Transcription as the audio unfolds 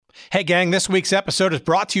Hey gang, this week's episode is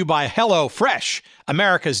brought to you by HelloFresh,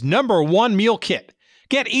 America's #1 meal kit.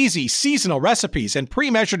 Get easy, seasonal recipes and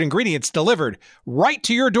pre-measured ingredients delivered right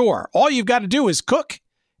to your door. All you've got to do is cook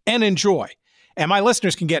and enjoy. And my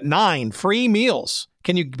listeners can get 9 free meals.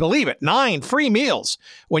 Can you believe it? 9 free meals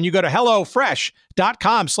when you go to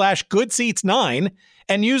HelloFresh.com/GoodSeats9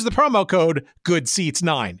 and use the promo code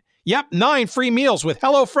GoodSeats9. Yep, 9 free meals with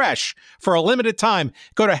HelloFresh for a limited time.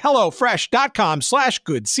 Go to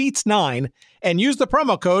HelloFresh.com/GoodSeats9 and use the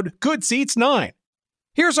promo code GoodSeats9.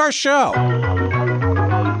 Here's our show.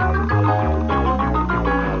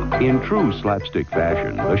 In true slapstick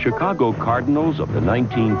fashion, the Chicago Cardinals of the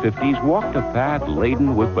 1950s walked a path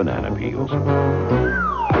laden with banana peels.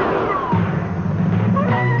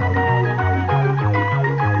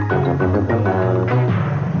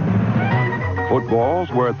 Footballs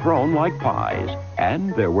were thrown like pies,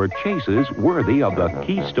 and there were chases worthy of the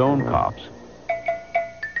Keystone Cops.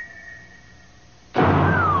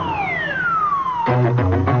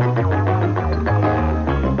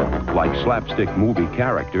 Like slapstick movie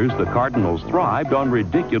characters, the Cardinals thrived on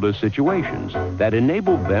ridiculous situations that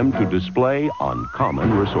enabled them to display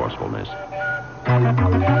uncommon resourcefulness.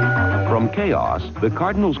 From chaos, the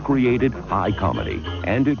Cardinals created high comedy,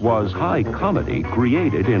 and it was high comedy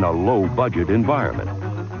created in a low-budget environment.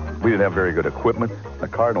 We didn't have very good equipment. The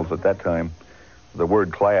Cardinals at that time, the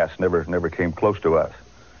word class never came close to us.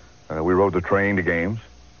 We rode the train to games,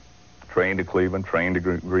 train to Cleveland, train to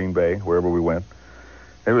Green Bay, wherever we went.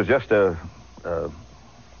 It was just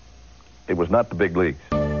it was not the big leagues.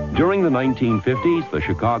 During the 1950s, the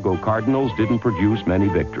Chicago Cardinals didn't produce many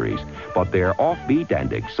victories, but their offbeat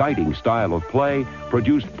and exciting style of play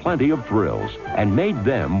produced plenty of thrills and made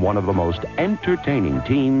them one of the most entertaining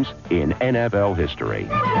teams in NFL history.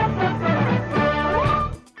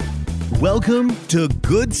 Welcome to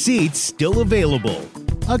Good Seats Still Available,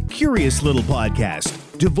 a curious little podcast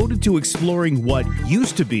devoted to exploring what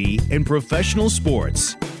used to be in professional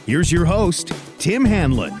sports. Here's your host, Tim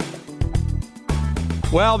Hanlon.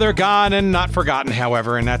 Well, they're gone and not forgotten,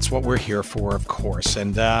 however, and that's what we're here for, of course.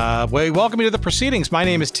 And we welcome you to the proceedings. My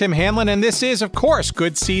name is Tim Hanlon, and this is, of course,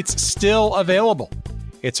 Good Seats Still Available.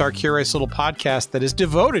 It's our curious little podcast that is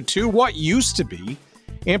devoted to what used to be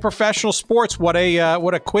in professional sports. What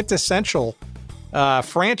a quintessential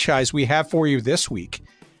franchise we have for you this week.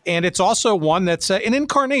 And it's also one that's an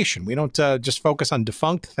incarnation. We don't just focus on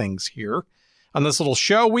defunct things here on this little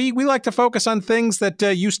show. We like to focus on things that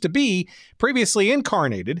used to be previously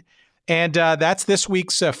incarnated. And that's this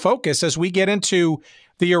week's focus as we get into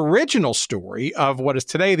the original story of what is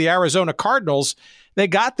today the Arizona Cardinals. They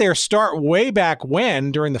got their start way back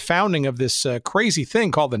when, during the founding of this crazy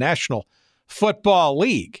thing called the National Football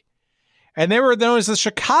League. And they were known as the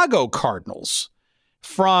Chicago Cardinals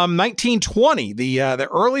from 1920, the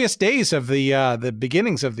earliest days of the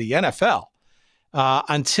beginnings of the NFL,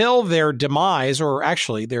 until their demise, or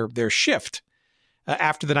actually their shift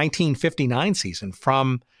after the 1959 season,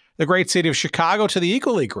 from the great city of Chicago to the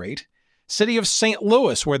equally great city of St.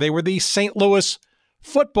 Louis, where they were the St. Louis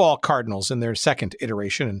Football Cardinals in their second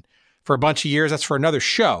iteration. And for a bunch of years, that's for another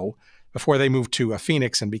show, before they moved to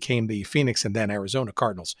Phoenix and became the Phoenix and then Arizona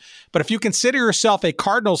Cardinals. But if you consider yourself a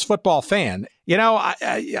Cardinals football fan, you know,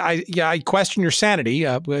 I question your sanity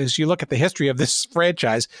as you look at the history of this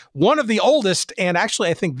franchise. One of the oldest, and actually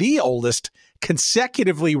I think the oldest,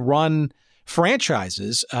 consecutively run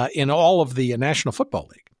franchises in all of the National Football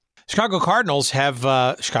League. Chicago Cardinals have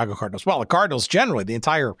well, the Cardinals generally, the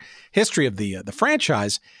entire history of the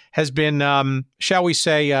franchise has been, shall we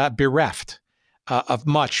say, bereft of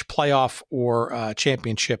much playoff or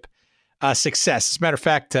championship success. As a matter of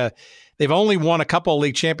fact, they've only won a couple of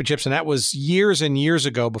league championships, and that was years and years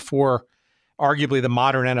ago, before arguably the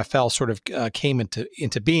modern NFL sort of came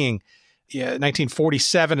into being.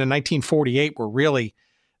 1947 and 1948 were really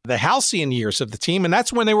the halcyon years of the team, and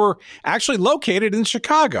that's when they were actually located in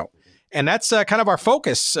Chicago. And that's kind of our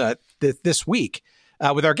focus this week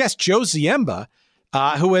with our guest, Joe Ziemba,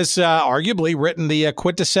 who has arguably written the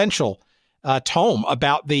quintessential tome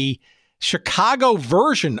about the Chicago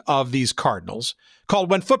version of these Cardinals, called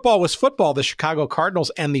When Football Was Football, the Chicago Cardinals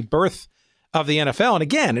and the Birth of the NFL. And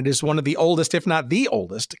again, it is one of the oldest, if not the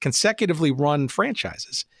oldest, consecutively run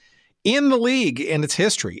franchises in the league in its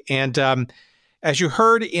history. And as you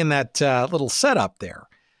heard in that little setup there,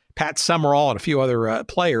 Pat Summerall and a few other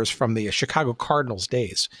players from the Chicago Cardinals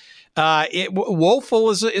days. Woeful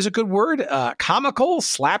is a good word. Comical,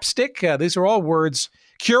 slapstick. These are all words.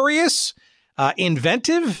 Curious,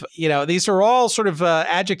 inventive. You know, these are all sort of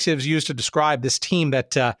adjectives used to describe this team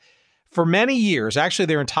that for many years, actually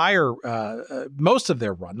their entire, most of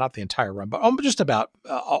their run, not the entire run, but just about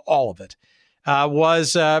all of it,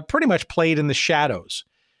 was pretty much played in the shadows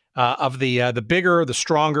of the bigger, the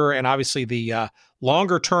stronger, and obviously the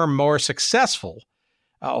longer term, more successful,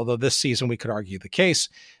 although this season we could argue the case,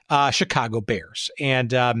 Chicago Bears. And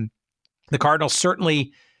the Cardinals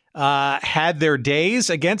certainly had their days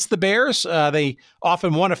against the Bears. They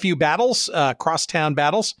often won a few battles, crosstown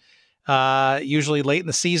battles, usually late in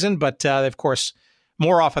the season, but of course,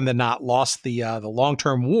 more often than not, lost the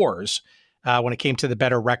long-term wars when it came to the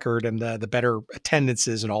better record and the better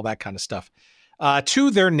attendances and all that kind of stuff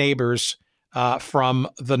to their neighbors from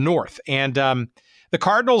the north. And the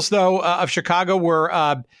Cardinals, though, of Chicago were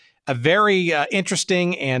a very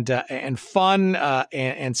interesting and fun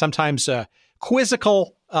and sometimes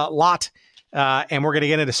quizzical lot. And we're going to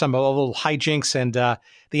get into some of the little hijinks and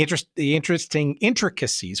the interesting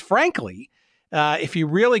intricacies. Frankly, if you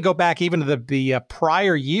really go back even to the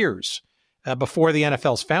prior years before the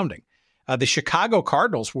NFL's founding, the Chicago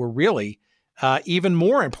Cardinals were really even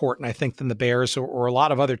more important, I think, than the Bears or a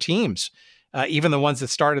lot of other teams, even the ones that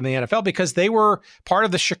started in the NFL, because they were part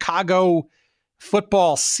of the Chicago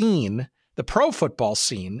football scene, the pro football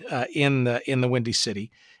scene in the Windy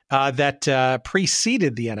City that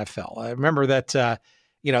preceded the NFL. I remember that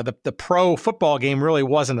the pro football game really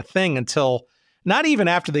wasn't a thing until not even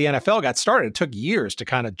after the NFL got started. It took years to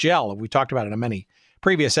kind of gel. We talked about it in many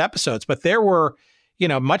previous episodes, but there were,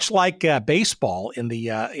 much like baseball in the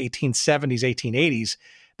 1870s, 1880s,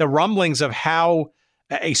 the rumblings of how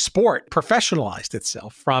a sport professionalized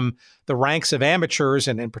itself from the ranks of amateurs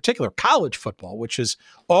and in particular college football, which is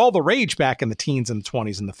all the rage back in the teens and the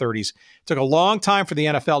 20s and the 30s. It took a long time for the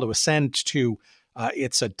NFL to ascend to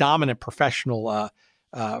its dominant professional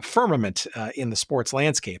firmament in the sports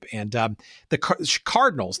landscape. And the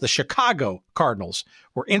Cardinals, the Chicago Cardinals,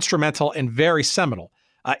 were instrumental and very seminal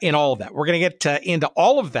in all of that. We're going to get into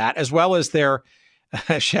all of that, as well as their,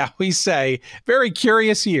 shall we say, very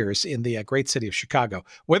curious years in the great city of Chicago,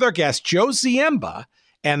 with our guest, Joe Ziemba,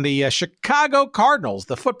 and the Chicago Cardinals,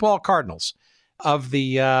 the football Cardinals of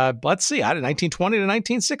the, 1920 to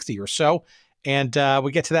 1960 or so. And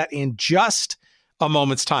we get to that in just a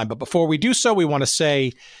moment's time. But before we do so, we want to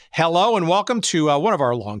say hello and welcome to one of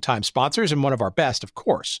our longtime sponsors and one of our best, of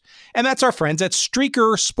course. And that's our friends at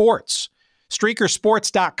Streaker Sports.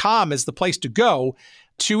 StreakerSports.com is the place to go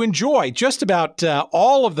to enjoy just about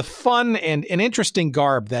all of the fun and interesting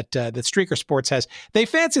garb that Streaker Sports has. They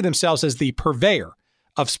fancy themselves as the purveyor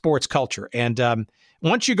of sports culture. And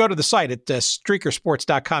once you go to the site at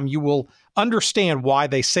StreakerSports.com, you will understand why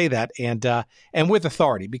they say that, and with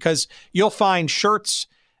authority, because you'll find shirts,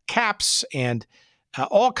 caps, and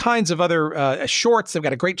all kinds of other shorts. They've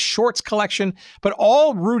got a great shorts collection, but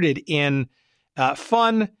all rooted in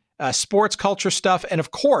fun sports culture stuff. And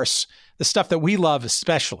of course, the stuff that we love,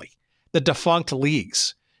 especially the defunct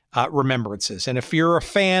leagues remembrances. And if you're a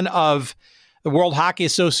fan of the World Hockey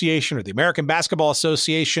Association or the American Basketball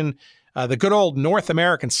Association, the good old North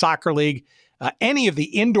American Soccer League, any of the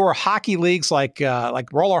indoor hockey leagues like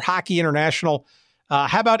Roller Hockey International,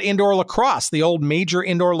 how about indoor lacrosse, the old Major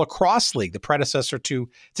Indoor Lacrosse League, the predecessor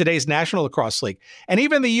to today's National Lacrosse League, and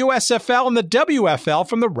even the USFL and the WFL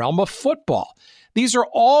from the realm of football. These are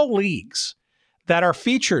all leagues that are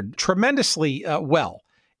featured tremendously well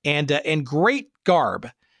and great garb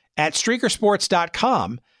at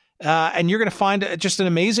StreakerSports.com. And you're going to find just an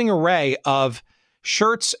amazing array of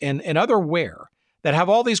shirts and other wear that have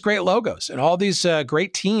all these great logos and all these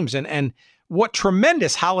great teams. And what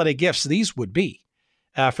tremendous holiday gifts these would be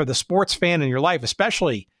for the sports fan in your life,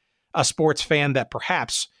 especially a sports fan that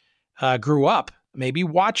perhaps grew up maybe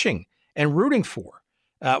watching and rooting for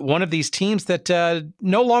one of these teams that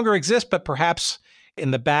no longer exist, but perhaps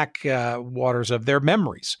in the back waters of their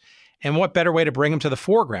memories. And what better way to bring them to the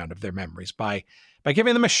foreground of their memories by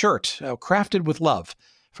giving them a shirt crafted with love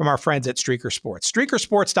from our friends at Streaker Sports.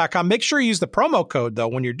 StreakerSports.com. Make sure you use the promo code, though,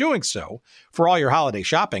 when you're doing so for all your holiday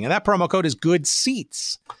shopping. And that promo code is Good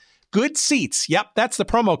Seats. Good Seats. Yep, that's the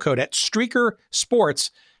promo code at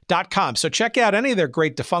StreakerSports.com. So check out any of their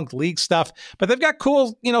great defunct league stuff, but they've got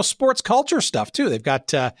cool, sports culture stuff too. They've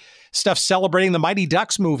got stuff celebrating the Mighty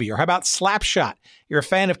Ducks movie, or how about Slapshot? You're a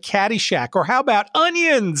fan of Caddyshack, or how about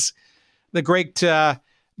Onions? The great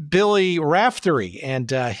Billy Raftery and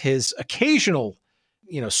his occasional,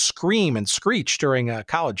 scream and screech during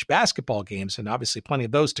college basketball games, and obviously plenty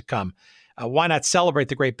of those to come. Why not celebrate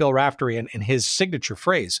the great Bill Raftery and his signature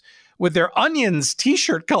phrase with their Onions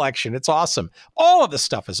t-shirt collection? It's awesome. All of the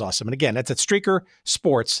stuff is awesome. And again, it's at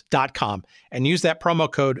StreakerSports.com, and use that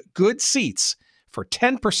promo code GoodSeats for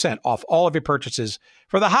 10% off all of your purchases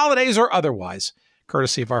for the holidays or otherwise,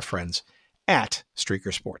 courtesy of our friends at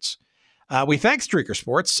Streaker Sports. We thank Streaker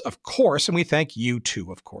Sports, of course, and we thank you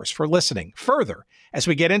too, of course, for listening. Further, as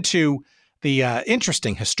we get into the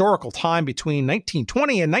interesting historical time between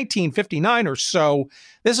 1920 and 1959 or so,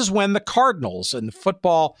 this is when the Cardinals and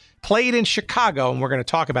football played in Chicago, and we're going to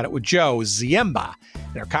talk about it with Joe Ziemba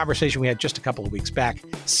in our conversation we had just a couple of weeks back.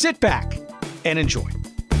 Sit back and enjoy.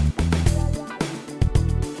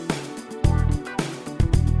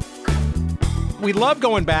 We love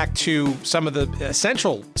going back to some of the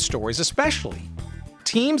essential stories, especially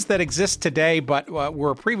teams that exist today but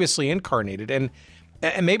were previously incarnated. And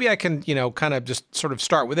maybe I can, kind of just sort of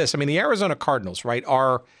start with this. I mean, the Arizona Cardinals, right,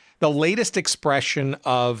 are the latest expression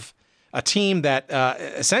of a team that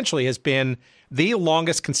essentially has been the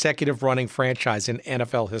longest consecutive running franchise in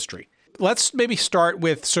NFL history. Let's maybe start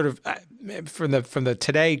with sort of from the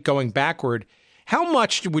today going backward. How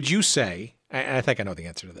much would you say, and I think I know the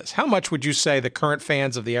answer to this, how much would you say the current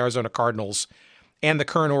fans of the Arizona Cardinals and the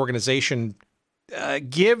current organization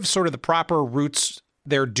give sort of the proper roots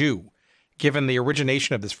their due, given the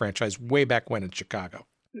origination of this franchise way back when in Chicago?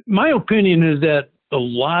 My opinion is that a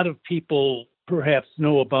lot of people perhaps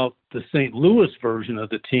know about the St. Louis version of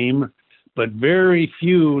the team, but very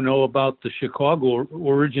few know about the Chicago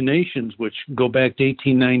originations, which go back to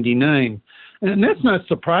 1899. And that's not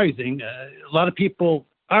surprising. A lot of people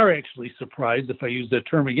are actually surprised, if I use that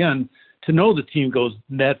term again, to know the team goes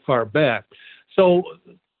that far back. So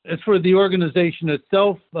as for the organization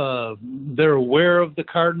itself, they're aware of the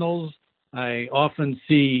Cardinals. I often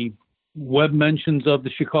see web mentions of the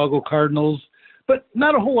Chicago Cardinals, but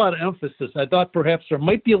not a whole lot of emphasis. I thought perhaps there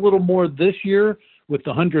might be a little more this year with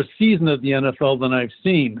the 100th season of the NFL than I've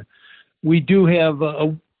seen. We do have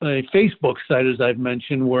a Facebook site, as I've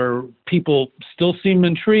mentioned, where people still seem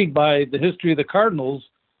intrigued by the history of the Cardinals,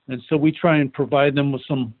 and so we try and provide them with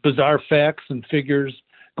some bizarre facts and figures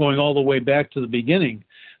going all the way back to the beginning.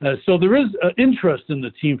 So there is interest in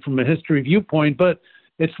the team from a history viewpoint, but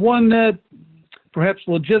it's one that, perhaps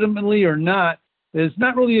legitimately or not, is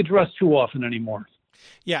not really addressed too often anymore.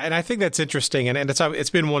 Yeah, and I think that's interesting, and it's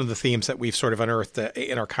been one of the themes that we've sort of unearthed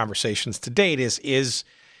in our conversations to date is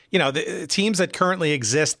the teams that currently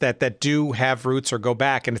exist that do have roots or go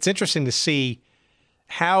back, and it's interesting to see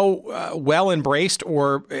how well embraced,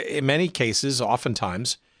 or in many cases,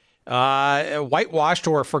 oftentimes, whitewashed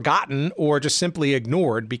or forgotten or just simply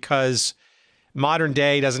ignored because modern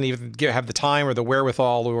day doesn't even have the time or the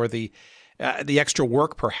wherewithal or the extra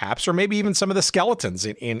work, perhaps, or maybe even some of the skeletons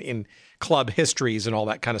in club histories and all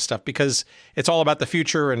that kind of stuff, because it's all about the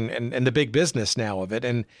future and the big business now of it.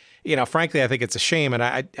 And, frankly, I think it's a shame. And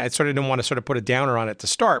I sort of didn't want to sort of put a downer on it to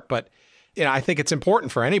start, but, I think it's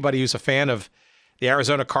important for anybody who's a fan of the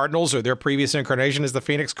Arizona Cardinals or their previous incarnation as the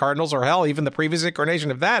Phoenix Cardinals, or hell, even the previous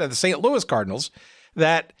incarnation of that, of the St. Louis Cardinals,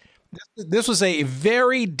 that this was a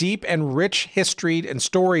very deep and rich historied and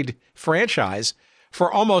storied franchise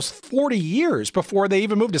for almost 40 years before they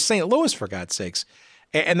even moved to St. Louis, for God's sakes.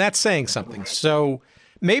 And that's saying something. So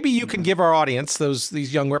maybe you can give our audience,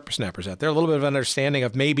 these young whippersnappers out there, a little bit of an understanding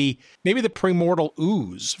of maybe the primordial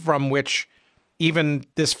ooze from which even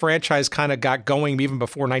this franchise kind of got going even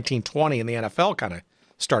before 1920 and the NFL kind of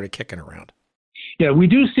started kicking around. Yeah, we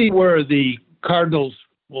do see where the Cardinals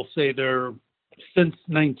will say they're since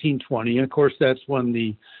 1920. And of course, that's when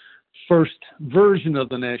the first version of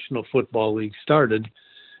the National Football League started,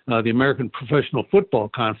 the American Professional Football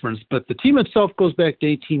Conference. But the team itself goes back to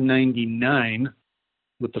 1899,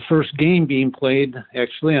 with the first game being played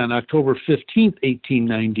actually on October 15th,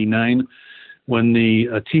 1899, when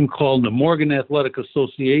the team called the Morgan Athletic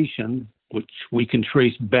Association, which we can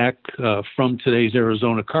trace back from today's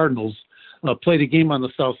Arizona Cardinals, played a game on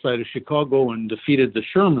the south side of Chicago and defeated the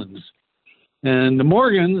Shermans. And the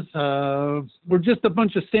Morgans were just a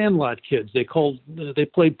bunch of sandlot kids. They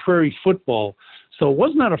played prairie football. So it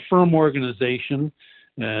was not a firm organization,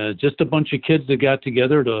 just a bunch of kids that got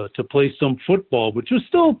together to play some football, which was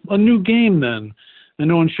still a new game then. I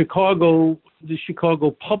know in Chicago, the Chicago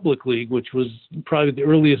Public League, which was probably the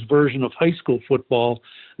earliest version of high school football,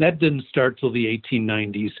 that didn't start till the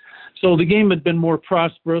 1890s. So the game had been more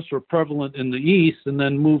prosperous or prevalent in the East and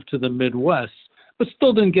then moved to the Midwest, but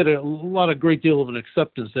still didn't get a great deal of an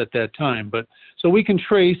acceptance at that time. But so we can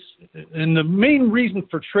trace, and the main reason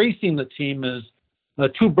for tracing the team is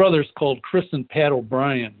two brothers called Chris and Pat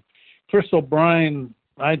O'Brien. Chris O'Brien,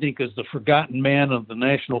 I think, is the forgotten man of the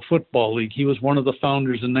National Football League. He was one of the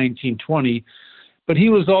founders in 1920, but he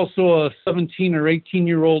was also a 17 or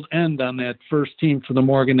 18-year-old end on that first team for the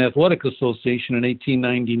Morgan Athletic Association in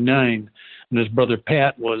 1899. and his brother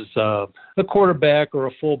Pat was a quarterback or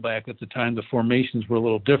a fullback at the time. The formations were a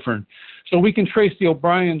little different. So we can trace the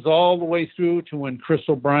O'Briens all the way through to when Chris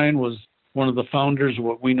O'Brien was one of the founders of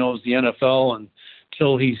what we know as the NFL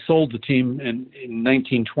until he sold the team in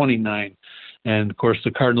 1929. And, of course,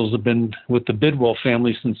 the Cardinals have been with the Bidwell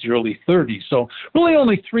family since the early 30s. So really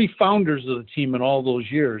only 3 founders of the team in all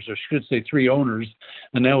those years, or I should say 3 owners,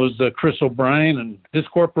 and that was Chris O'Brien and his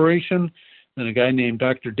corporation, and a guy named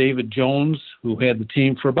Dr. David Jones, who had the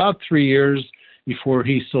team for about 3 years before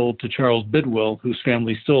he sold to Charles Bidwell, whose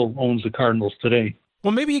family still owns the Cardinals today.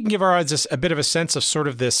 Well, maybe you can give our audience a bit of a sense of sort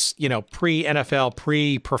of this, pre-NFL,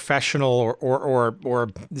 pre-professional or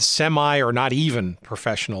semi or not even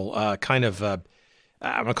professional kind of, I'm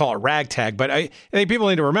going to call it ragtag, but I think people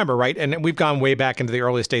need to remember, right? And we've gone way back into the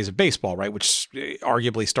earliest days of baseball, right? Which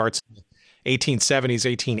arguably starts in the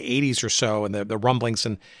 1870s, 1880s or so, and the rumblings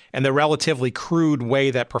and the relatively crude way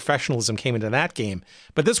that professionalism came into that game.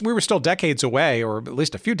 But we were still decades away, or at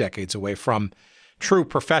least a few decades away from true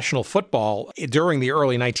professional football during the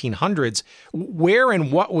early 1900s. Where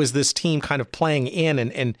and what was this team kind of playing in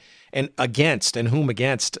and against, and whom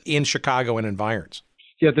against, in Chicago and environs?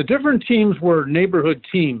 Yeah, the different teams were neighborhood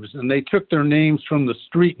teams, and they took their names from the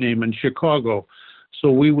street name in Chicago.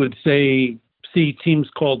 So we would see teams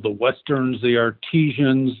called the Westerns, the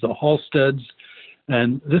Artesians, the Halsteads,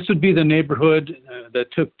 and this would be the neighborhood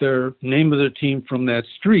that took their name of their team from that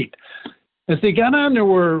street. As they got on, there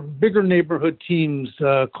were bigger neighborhood teams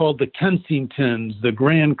called the Kensingtons, the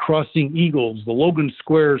Grand Crossing Eagles, the Logan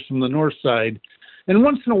Squares from the north side. And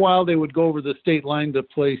once in a while, they would go over the state line to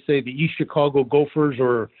play, say, the East Chicago Gophers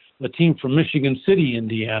or a team from Michigan City,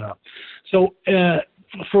 Indiana. So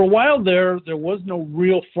for a while there was no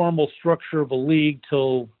real formal structure of a league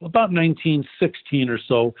till about 1916 or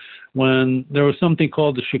so, when there was something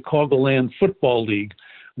called the Chicagoland Football League,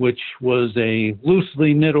 which was a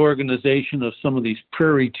loosely knit organization of some of these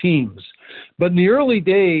prairie teams. But in the early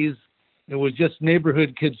days, it was just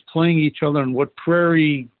neighborhood kids playing each other in what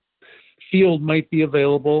prairie field might be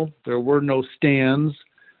available. There were no stands.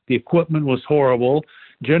 The equipment was horrible.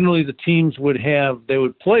 Generally, the teams would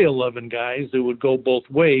play 11 guys. They would go both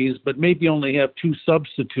ways, but maybe only have 2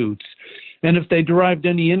 substitutes. And if they derived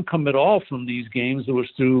any income at all from these games, it was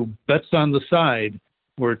through bets on the side,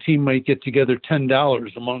 where a team might get together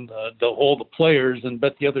 $10 among all the players and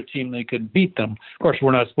bet the other team they could beat them. Of course,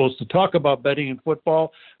 we're not supposed to talk about betting in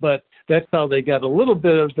football, but that's how they got a little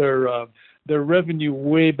bit of their revenue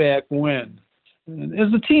way back when. And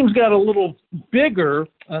as the teams got a little bigger,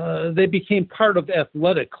 they became part of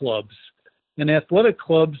athletic clubs. And athletic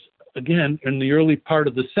clubs, again, in the early part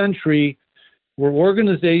of the century, were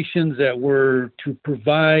organizations that were to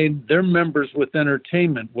provide their members with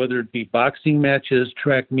entertainment, whether it be boxing matches,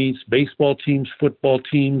 track meets, baseball teams, football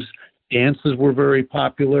teams. Dances were very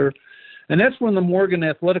popular. And that's when the Morgan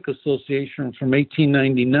Athletic Association from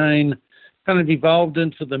 1899 kind of evolved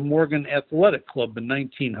into the Morgan Athletic Club in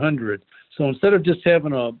 1900. So instead of just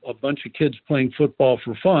having a bunch of kids playing football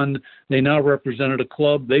for fun, they now represented a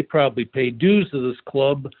club. They probably paid dues to this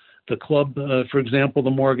club. The club, for example, the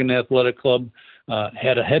Morgan Athletic Club,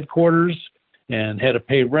 had a headquarters and had to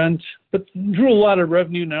pay rent, but drew a lot of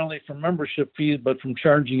revenue not only from membership fees, but from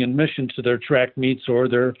charging admission to their track meets or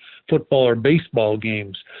their football or baseball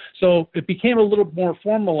games. So it became a little more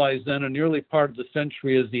formalized then in the early part of the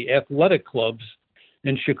century as the athletic clubs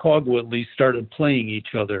in Chicago at least started playing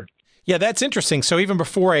each other. Yeah, that's interesting. So even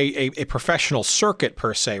before a professional circuit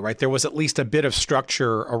per se, right, there was at least a bit of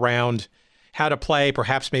structure around how to play,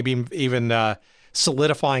 perhaps maybe even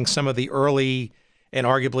solidifying some of the early and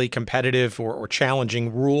arguably competitive or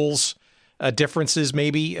challenging rules differences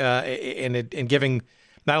maybe, and giving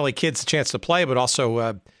not only kids a chance to play, but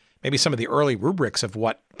also maybe some of the early rubrics of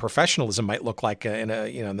what professionalism might look like in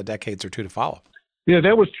the decades or two to follow. Yeah,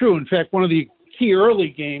 that was true. In fact, one of the key early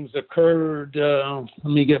games occurred,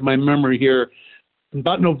 let me get my memory here,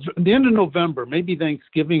 about the end of November, maybe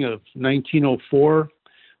Thanksgiving of 1904,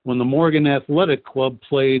 when the Morgan Athletic Club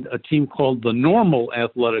played a team called the Normal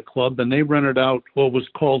Athletic Club, and they rented out what was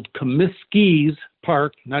called Comiskey's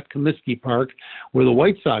Park, not Comiskey Park, where the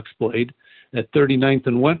White Sox played at 39th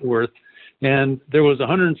and Wentworth. And there was a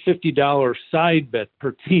 $150 side bet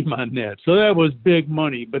per team on that. So that was big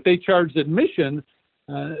money, but they charged admission.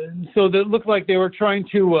 So that looked like they were trying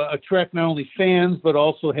to attract not only fans, but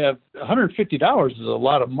also have $150 is a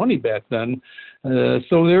lot of money back then.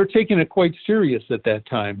 So they were taking it quite serious at that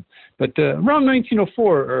time. But around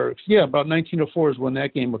 1904, about 1904 is when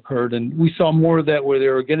that game occurred. And we saw more of that where they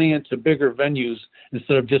were getting into bigger venues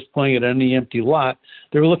instead of just playing at any empty lot.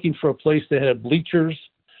 They were looking for a place that had bleachers,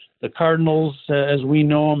 The Cardinals, as we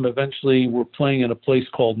know them, eventually were playing in a place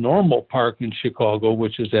called Normal Park in Chicago,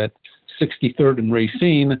 which is at 63rd and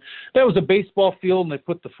Racine. That was a baseball field, and they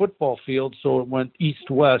put the football field, so it went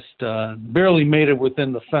east-west. Barely made it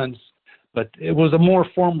within the fence, but it was a more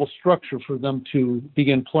formal structure for them to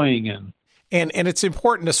begin playing in. And it's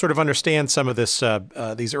important to sort of understand some of this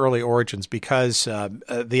these early origins, because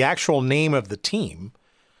the actual name of the team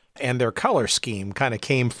and their color scheme kind of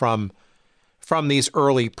came from these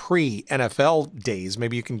early pre-NFL days.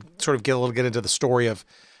 Maybe you can sort of get into the story of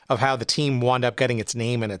how the team wound up getting its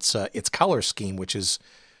name and its color scheme, which is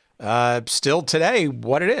still today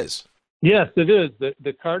what it is. Yes, it is.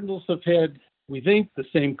 The Cardinals have had, we think, the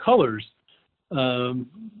same colors.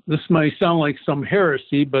 This might sound like some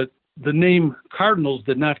heresy, but the name Cardinals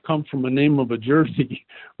did not come from a name of a jersey,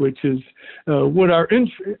 which is what our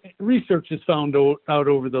research has found out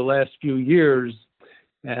over the last few years,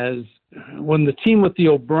 as when the team with the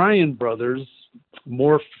O'Brien brothers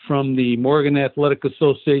morphed from the Morgan Athletic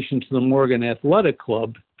Association to the Morgan Athletic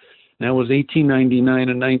Club, that was 1899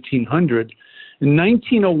 and 1900. In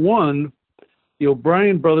 1901, the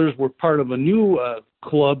O'Brien brothers were part of a new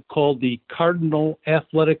club called the Cardinal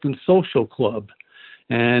Athletic and Social Club.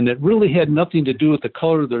 And it really had nothing to do with the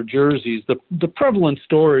color of their jerseys. The prevalent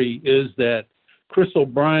story is that Chris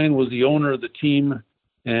O'Brien was the owner of the team,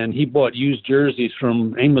 and he bought used jerseys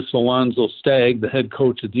from Amos Alonzo Stagg, the head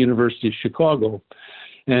coach at the University of Chicago.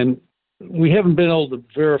 And we haven't been able to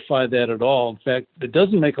verify that at all. In fact, it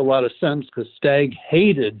doesn't make a lot of sense, because Stagg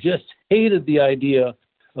just hated the idea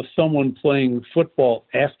of someone playing football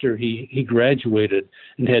after he graduated,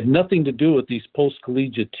 and had nothing to do with these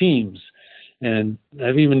post-collegiate teams. And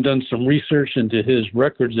I've even done some research into his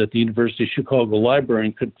records at the University of Chicago Library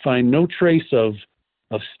and could find no trace of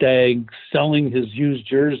Stagg selling his used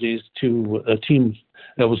jerseys to a team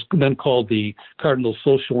that was then called the Cardinal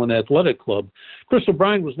Social and Athletic Club. Chris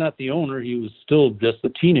O'Brien was not the owner. He was still just a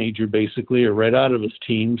teenager, basically, or right out of his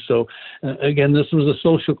teens. So, again, this was a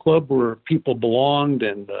social club where people belonged,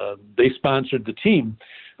 and they sponsored the team.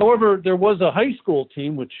 However, there was a high school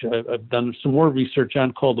team, which I've done some more research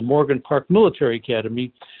on, called the Morgan Park Military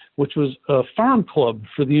Academy, which was a farm club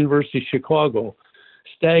for the University of Chicago.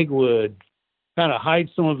 Stagg would kind of hide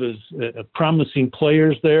some of his promising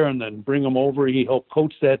players there and then bring them over. He helped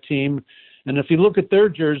coach that team. And if you look at their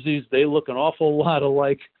jerseys, they look an awful lot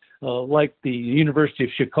alike like the University of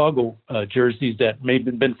Chicago jerseys that may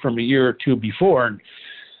have been from a year or two before. And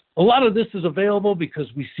a lot of this is available because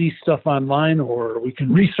we see stuff online, or we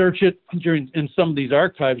can research it in some of these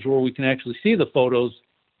archives where we can actually see the photos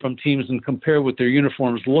from teams and compare what their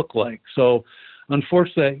uniforms look like. So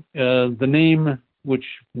unfortunately, the name, which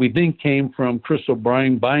we think came from Chris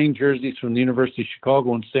O'Brien buying jerseys from the University of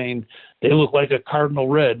Chicago and saying they look like a cardinal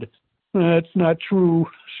red, that's not true.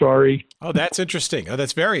 Sorry. Oh, that's interesting. Oh,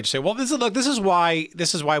 that's very interesting. Well, this is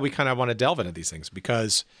why we kind of want to delve into these things,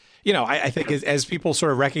 because, you know, I think as people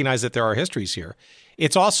sort of recognize that there are histories here,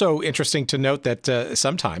 it's also interesting to note that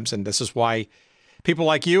sometimes, and this is why people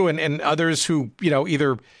like you and others who, you know,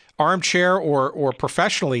 either armchair or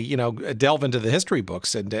professionally, you know, delve into the history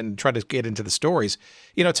books and try to get into the stories,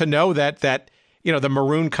 you know, to know that, you know, the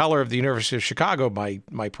maroon color of the University of Chicago,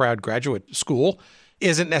 my proud graduate school,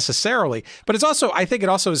 isn't necessarily, but it's also, I think it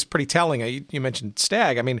also is pretty telling. You mentioned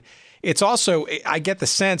Stagg. I mean, it's also, I get the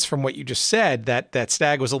sense from what you just said that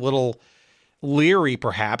Stagg was a little leery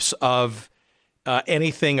perhaps of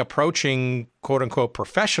anything approaching quote unquote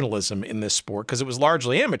professionalism in this sport, because it was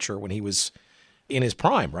largely amateur when he was in his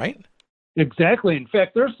prime, right? Exactly. In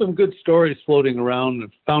fact, there's some good stories floating around. I've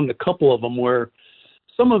found a couple of them where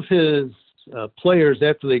some of his players,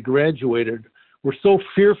 after they graduated, were so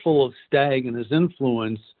fearful of Stagg and his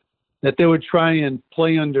influence that they would try and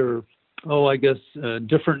play under,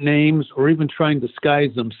 different names, or even try and disguise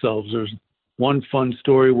themselves. There's one fun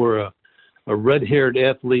story where a red-haired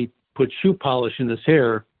athlete put shoe polish in his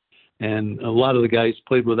hair, and a lot of the guys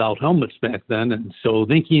played without helmets back then, and so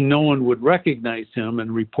thinking no one would recognize him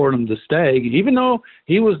and report him to Stagg, even though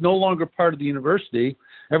he was no longer part of the university,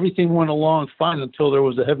 everything went along fine until there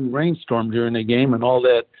was a heavy rainstorm during the game, and all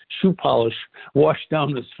that shoe polish washed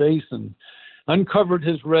down his face and uncovered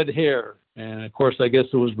his red hair. And, of course, I guess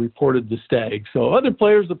it was reported to Stagg. So other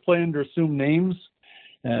players that play under assumed names,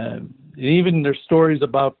 and even there's stories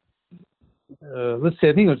about, I think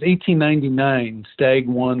it was 1899, Stagg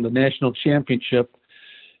won the national championship.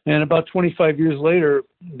 And about 25 years later,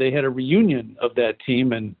 they had a reunion of that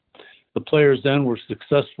team, and the players then were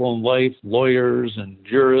successful in life, lawyers and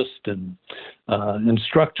jurists and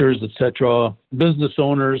instructors, etc., business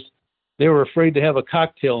owners. they were afraid to have a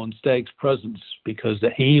cocktail in Stag's presence because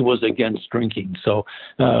he was against drinking. So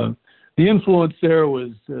the influence there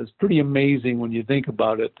was pretty amazing when you think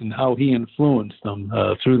about it and how he influenced them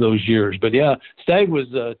through those years. But yeah, Stag was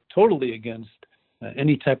totally against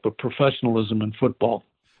any type of professionalism in football.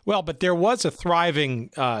 Well, but there was a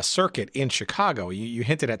thriving circuit in Chicago. You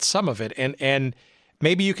hinted at some of it, and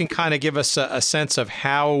maybe you can kind of give us a sense of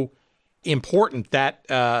how important that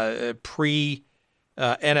pre-NFL,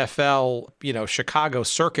 Chicago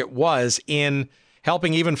circuit was in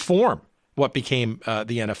helping even form what became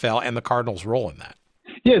the NFL and the Cardinals' role in that.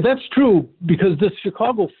 Yeah, that's true, because this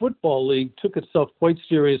Chicago Football League took itself quite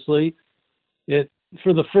seriously. It,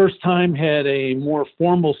 for the first time, had a more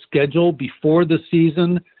formal schedule before the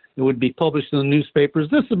season. It would be published in the newspapers.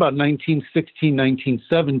 This is about 1916,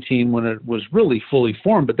 1917 when it was really fully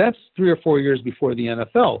formed, but that's 3 or 4 years before the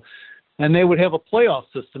NFL. And they would have a playoff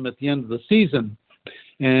system at the end of the season.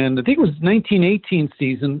 And I think it was 1918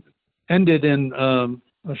 season ended in, I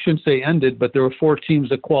shouldn't say ended, but there were 4 teams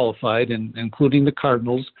that qualified, including the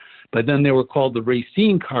Cardinals. By then they were called the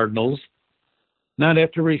Racine Cardinals. Not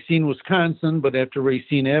after Racine, Wisconsin, but after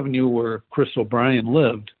Racine Avenue, where Chris O'Brien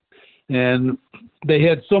lived. And they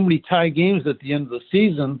had so many tie games at the end of the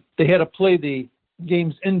season, they had to play the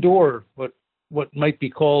games indoor, what might be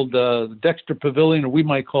called the Dexter Pavilion, or we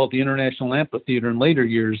might call it the International Amphitheater in later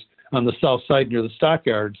years, on the south side near the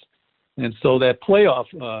Stockyards. And so that playoff,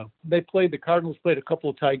 the Cardinals played a couple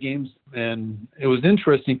of tie games, and it was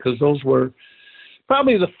interesting because those were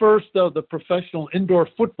probably the first of the professional indoor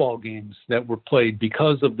football games that were played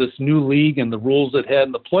because of this new league and the rules it had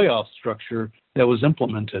and the playoff structure that was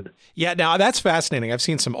implemented. Yeah, now that's fascinating. I've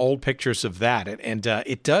seen some old pictures of that, and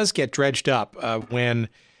it does get dredged up when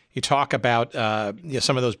you talk about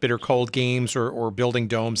some of those bitter cold games or building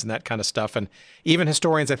domes and that kind of stuff. And even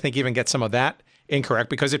historians, I think, even get some of that incorrect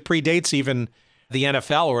because it predates even the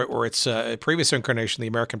NFL or its previous incarnation, the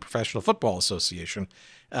American Professional Football Association.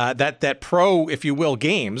 That pro, if you will,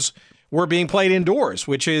 games were being played indoors,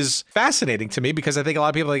 which is fascinating to me because I think a lot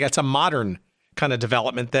of people think that's a modern kind of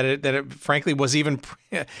development that it frankly was even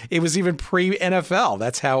pre-NFL.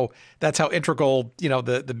 That's how integral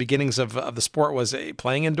the beginnings of the sport was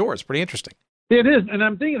playing indoors. Pretty interesting. It is, and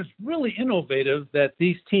I'm thinking it's really innovative that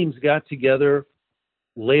these teams got together,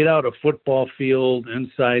 laid out a football field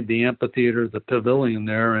inside the amphitheater, the pavilion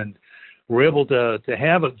there, and were able to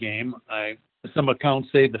have a game. Some accounts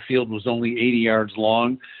say the field was only 80 yards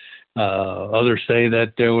long. Others say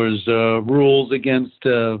that there was rules against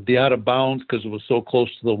the out of bounds because it was so close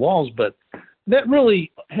to the walls. But that really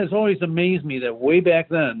has always amazed me that way back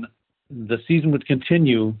then, the season would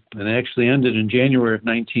continue and actually ended in January of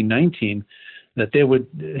 1919, that they would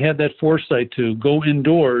have that foresight to go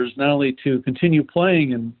indoors, not only to continue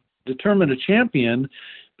playing and determine a champion,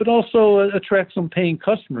 but also attract some paying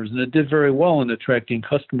customers. And it did very well in attracting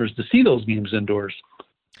customers to see those games indoors.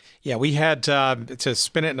 Yeah, we had, to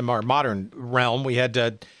spin it in a more modern realm, we had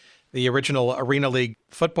the original Arena League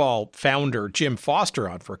football founder, Jim Foster,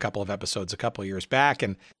 on for a couple of episodes a couple of years back.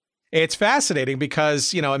 And it's fascinating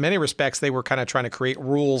because, in many respects, they were kind of trying to create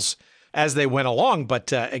rules as they went along.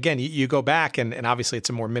 But again, you go back and obviously it's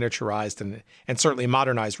a more miniaturized and certainly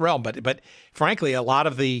modernized realm. But frankly, a lot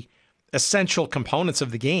of the essential components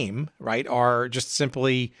of the game, right, are just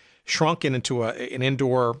simply shrunken into an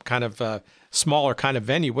indoor kind of smaller kind of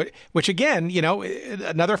venue, which again,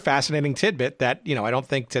 another fascinating tidbit that, I don't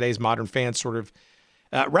think today's modern fans sort of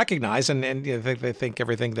recognize. And they think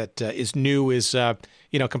everything that is new is,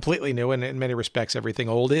 completely new. And in many respects, everything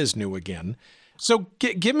old is new again. So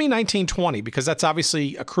give me 1920, because that's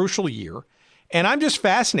obviously a crucial year. And I'm just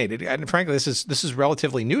fascinated. And frankly, this is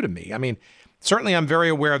relatively new to me. I mean, certainly I'm very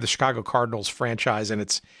aware of the Chicago Cardinals franchise and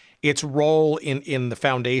its role in the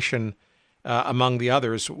foundation, among the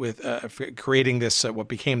others, with creating this, what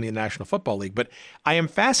became the National Football League. But I am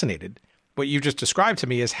fascinated. What you just described to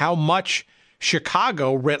me is how much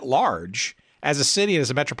Chicago writ large, as a city and as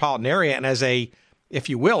a metropolitan area, and as a, if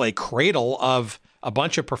you will, a cradle of a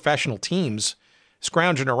bunch of professional teams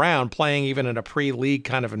scrounging around, playing even in a pre-league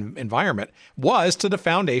kind of environment, was to the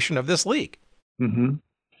foundation of this league. Mm-hmm.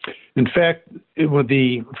 In fact, with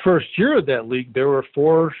the first year of that league, there were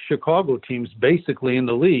 4 Chicago teams basically in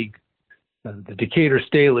the league. The Decatur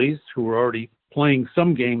Staleys, who were already playing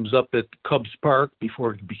some games up at Cubs Park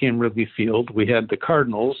before it became Wrigley Field. We had the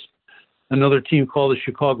Cardinals, another team called the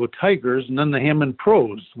Chicago Tigers, and then the Hammond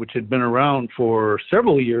Pros, which had been around for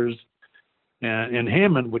several years in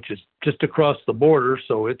Hammond, which is just across the border.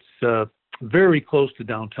 So it's very close to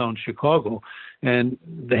downtown Chicago. And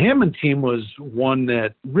the Hammond team was one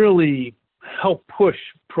that really helped push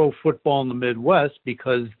pro football in the Midwest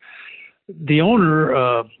because the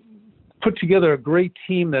owner put together a great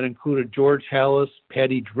team that included George Halas,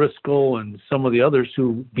 Patty Driscoll, and some of the others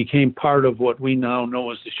who became part of what we now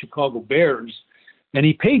know as the Chicago Bears. And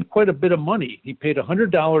he paid quite a bit of money. He paid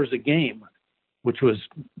 $100 a game, which was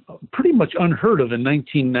pretty much unheard of in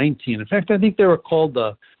 1919. In fact, I think they were called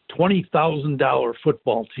the $20,000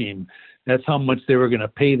 football team. That's how much they were going to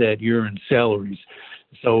pay that year in salaries.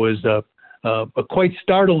 So it was quite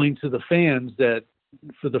startling to the fans that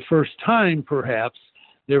for the first time, perhaps,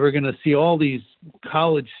 they were going to see all these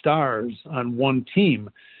college stars on one team.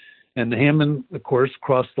 And Hammond, of course,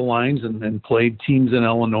 crossed the lines and played teams in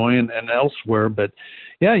Illinois and elsewhere. But,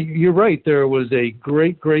 yeah, you're right. There was a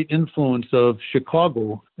great, great influence of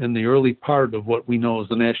Chicago in the early part of what we know as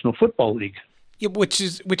the National Football League. Yeah, which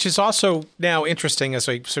is also now interesting as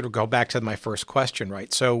I sort of go back to my first question,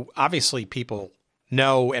 right? So obviously people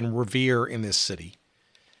know and revere in this city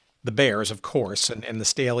the Bears, of course, and the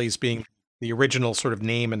Staleys being the original sort of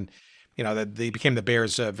name, and that they became the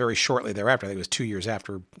Bears very shortly thereafter. I think it was 2 years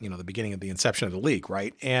after the beginning of the inception of the league,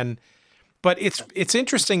 right? But it's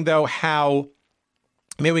interesting though how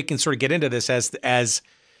maybe we can sort of get into this as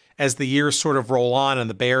the years sort of roll on and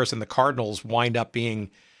the Bears and the Cardinals wind up being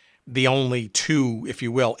the only two, if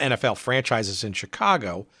you will, NFL franchises in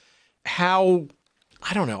Chicago. How,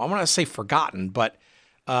 I don't know, I want to say forgotten, but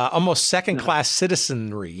almost second-class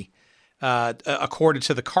citizenry accorded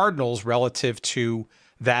to the Cardinals relative to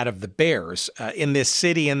that of the Bears in this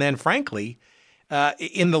city, and then, frankly,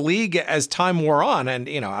 in the league as time wore on. And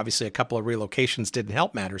obviously, a couple of relocations didn't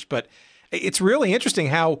help matters, but it's really interesting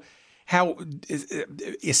how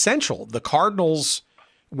essential the Cardinals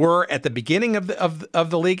were at the beginning of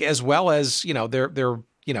the league, as well as their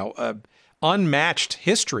unmatched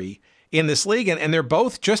history in this league, and they're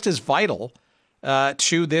both just as vital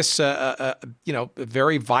to this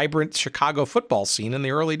very vibrant Chicago football scene in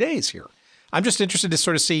the early days here. I'm just interested to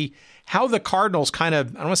sort of see how the Cardinals kind of,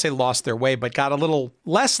 I don't want to say lost their way, but got a little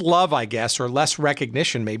less love, I guess, or less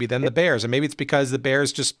recognition maybe than the Bears. And maybe it's because the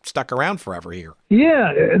Bears just stuck around forever here.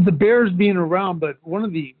 Yeah, the Bears being around, but one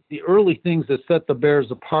of the early things that set the Bears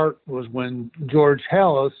apart was when George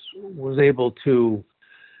Halas was able to,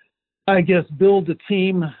 I guess, build a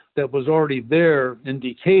team that was already there in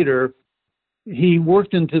Decatur. He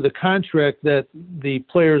worked into the contract that the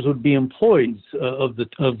players would be employees of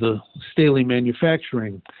the Staley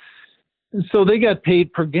Manufacturing. And so they got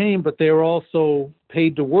paid per game, but they were also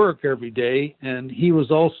paid to work every day, and he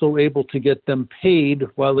was also able to get them paid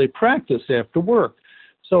while they practiced after work.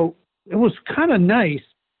 So it was kind of nice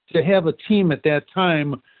to have a team at that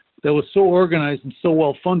time that was so organized and so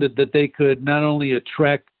well funded that they could not only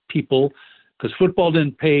attract people, because football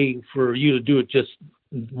didn't pay for you to do it just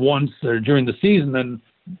once or during the season and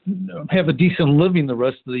have a decent living the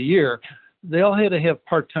rest of the year. They all had to have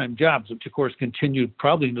part-time jobs, which of course continued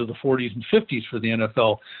probably into the 40s and 50s for the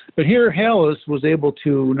NFL. But here Halas was able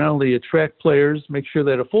to not only attract players, make sure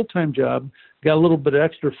they had a full-time job, got a little bit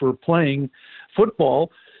extra for playing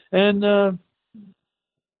football, and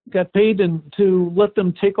got paid to let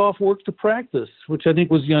them take off work to practice, which I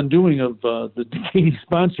think was the undoing of the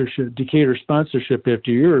Decatur sponsorship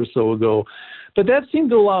after a year or so ago. But that seemed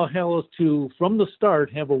to allow Halas to, from the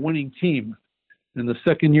start, have a winning team. In the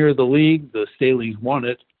second year of the league, the Staleys won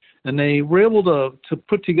it, and they were able to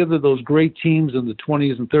put together those great teams in the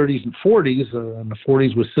 20s and 30s and 40s, and the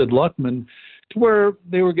 40s with Sid Luckman, to where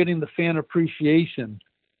they were getting the fan appreciation.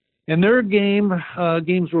 And their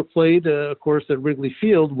games were played, of course, at Wrigley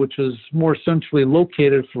Field, which is more centrally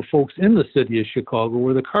located for folks in the city of Chicago,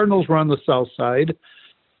 where the Cardinals were on the south side.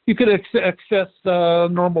 You could access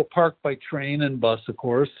Normal Park by train and bus, of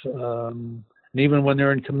course, and even when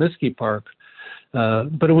they're in Comiskey Park.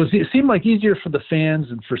 But it seemed like easier for the fans,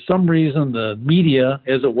 and for some reason the media,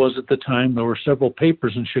 as it was at the time, there were several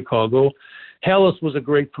papers in Chicago. Halas was a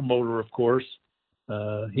great promoter, of course.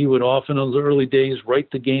 He would often, in those early days, write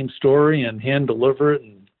the game story and hand deliver it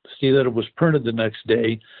and see that it was printed the next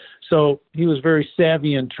day. So he was very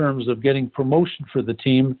savvy in terms of getting promotion for the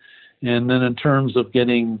team, and then in terms of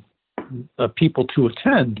getting people to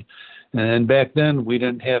attend. And back then, we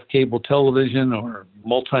didn't have cable television or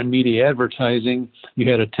multimedia advertising. You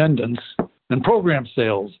had attendance and program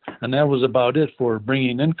sales, and that was about it for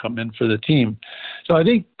bringing income in for the team. So I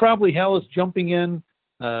think probably Halas jumping in,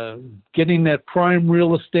 getting that prime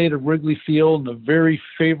real estate at Wrigley Field and a very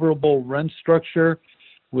favorable rent structure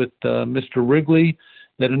with Mr. Wrigley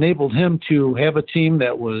that enabled him to have a team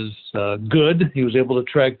that was good. He was able to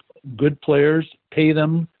attract good players, pay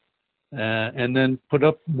them, and then put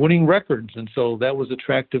up winning records. And so that was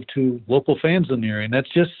attractive to local fans in the area. And that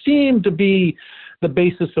just seemed to be the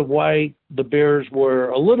basis of why the Bears were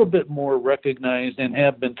a little bit more recognized and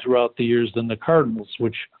have been throughout the years than the Cardinals,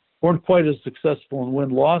 which weren't quite as successful in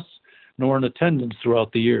win-loss nor in attendance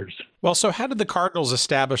throughout the years. Well, so how did the Cardinals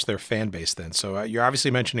establish their fan base then? So you're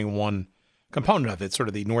obviously mentioning one component of it, sort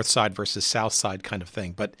of the North Side versus South Side kind of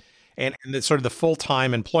thing, but and the sort of the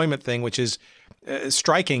full-time employment thing, which is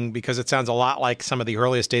striking because it sounds a lot like some of the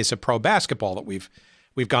earliest days of pro basketball that we've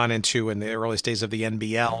gone into in the earliest days of the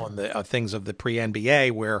NBL and the things of the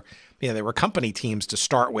pre-NBA, where there were company teams to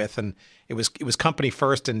start with, and it was company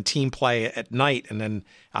first and team play at night, and then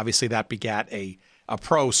obviously that begat a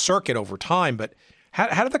pro circuit over time. But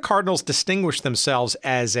how did the Cardinals distinguish themselves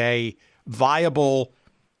as a viable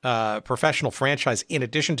professional franchise in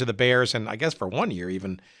addition to the Bears, and I guess for 1 year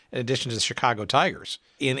even in addition to the Chicago Tigers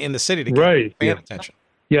in the city to get fan attention?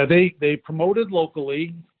 Yeah, they promoted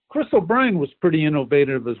locally. Chris O'Brien was pretty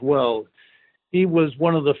innovative as well. He was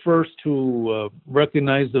one of the first to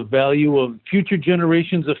recognize the value of future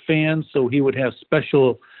generations of fans, so he would have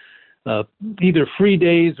special either free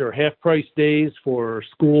days or half-price days for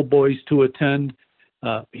schoolboys to attend.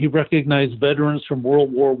 He recognized veterans from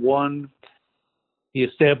World War I. He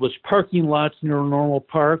established parking lots near Normal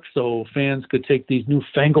Park so fans could take these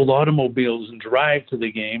newfangled automobiles and drive to the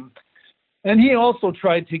game. And he also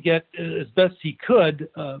tried to get, as best he could,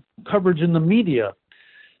 coverage in the media.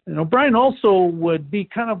 And O'Brien also would be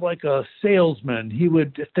kind of like a salesman. He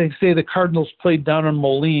would, if they say the Cardinals played down in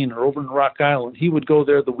Moline or over in Rock Island, he would go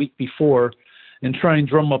there the week before and try and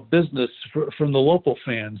drum up business from the local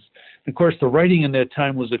fans. Of course, the writing in that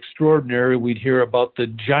time was extraordinary. We'd hear about the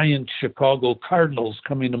giant Chicago Cardinals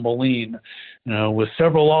coming to Moline, with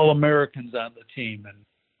several All-Americans on the team. And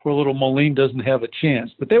poor little Moline doesn't have a chance.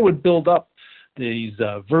 But they would build up these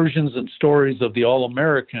versions and stories of the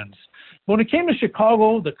All-Americans. When it came to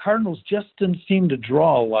Chicago, the Cardinals just didn't seem to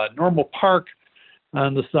draw a lot. Normal Park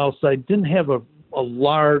on the south side didn't have a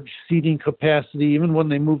large seating capacity. Even when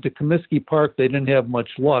they moved to Comiskey Park, they didn't have much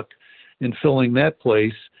luck in filling that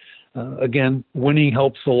place. Again, winning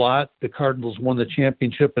helps a lot. The Cardinals won the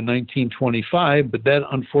championship in 1925, but that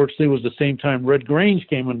unfortunately was the same time Red Grange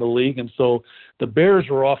came into the league, and so the Bears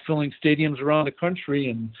were off filling stadiums around the country,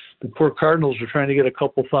 and the poor Cardinals were trying to get a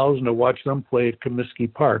couple thousand to watch them play at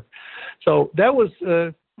Comiskey Park. So that was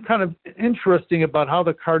kind of interesting about how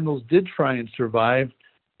the Cardinals did try and survive.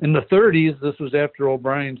 In the 30s, this was after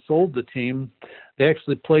O'Brien sold the team, they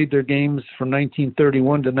actually played their games from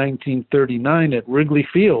 1931 to 1939 at Wrigley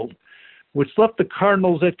Field, which left the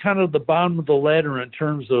Cardinals at kind of the bottom of the ladder in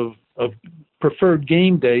terms of preferred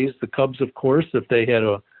game days. The Cubs, of course, if they had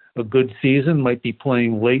a good season, might be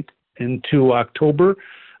playing late into October.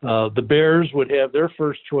 The Bears would have their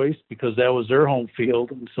first choice because that was their home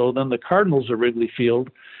field. And so then the Cardinals at Wrigley Field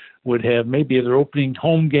would have maybe their opening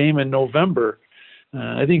home game in November.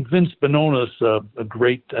 I think Vince Bononis,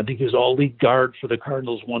 I think he was all-league guard for the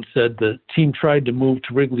Cardinals, once said the team tried to move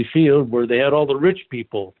to Wrigley Field where they had all the rich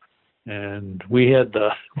people. And we had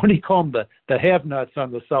what do you call them, the have-nots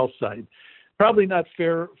on the south side. Probably not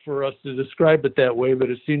fair for us to describe it that way, but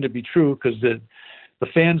it seemed to be true because the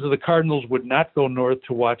fans of the Cardinals would not go north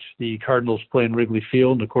to watch the Cardinals play in Wrigley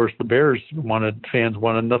Field. And, of course, the Bears fans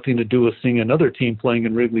wanted nothing to do with seeing another team playing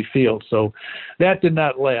in Wrigley Field. So that did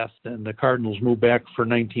not last, and the Cardinals moved back for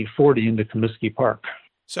 1940 into Comiskey Park.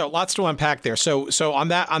 So lots to unpack there. So on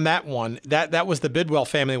that one, that was the Bidwell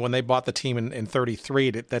family when they bought the team in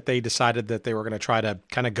 33 that they decided that they were going to try to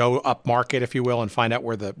kind of go up market, if you will, and find out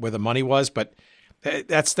where the money was. But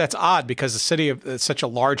that's odd because the city of such a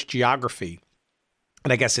large geography,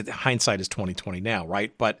 and I guess hindsight is 2020 now,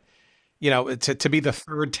 right? But to be the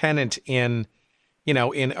third tenant in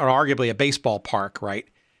arguably a baseball park, right,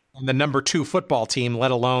 and the number 2 football team,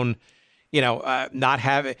 let alone not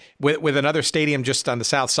have it with another stadium just on the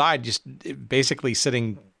south side, just basically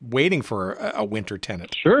waiting for a winter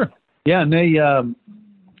tenant. Sure. Yeah. And they,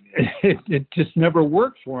 it just never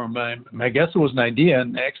worked for them. I guess it was an idea.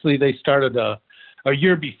 And actually they started a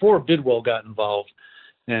year before Bidwell got involved,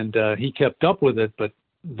 and he kept up with it. But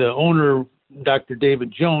the owner, Dr.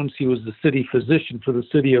 David Jones, he was the city physician for the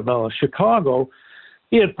city of Chicago.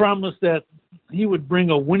 He had promised that he would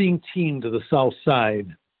bring a winning team to the south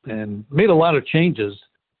side, and made a lot of changes.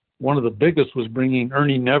 One of the biggest was bringing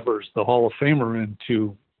Ernie Nevers, the Hall of Famer, in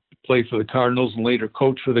to play for the Cardinals and later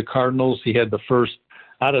coach for the Cardinals. He had the first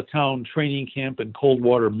out-of-town training camp in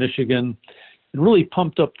Coldwater, Michigan, and really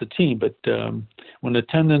pumped up the team. But when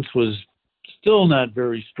attendance was still not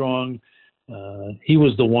very strong, he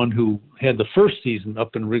was the one who had the first season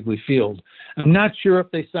up in Wrigley Field. I'm not sure if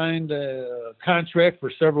they signed a contract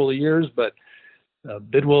for several years, but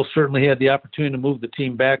Bidwell certainly had the opportunity to move the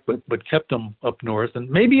team back, but kept them up north. And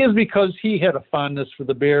maybe it's because he had a fondness for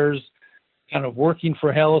the Bears, kind of working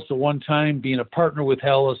for Halas at one time, being a partner with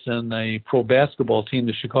Halas and a pro basketball team,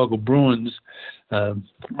 the Chicago Bruins. Of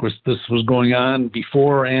course, this was going on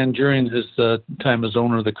before and during his time as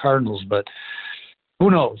owner of the Cardinals, but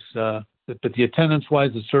who knows? But the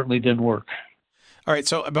attendance-wise, it certainly didn't work. All right,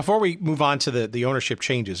 so before we move on to the ownership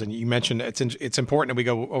changes, and you mentioned it's important that we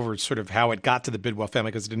go over sort of how it got to the Bidwell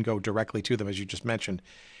family because it didn't go directly to them, as you just mentioned.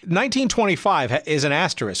 1925 is an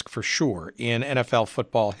asterisk for sure in NFL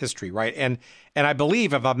football history, right? And I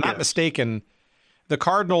believe, if I'm not mistaken, the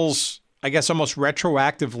Cardinals, I guess, almost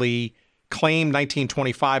retroactively claimed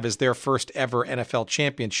 1925 as their first ever NFL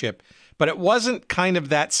championship, but it wasn't kind of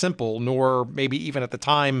that simple, nor maybe even at the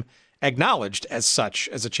time acknowledged as such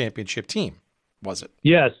as a championship team. Was it?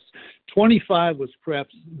 Yes. 25 was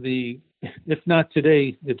perhaps if not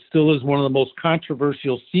today, it still is one of the most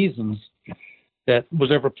controversial seasons that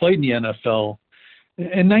was ever played in the NFL.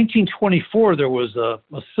 In 1924, there was a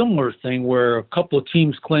similar thing where a couple of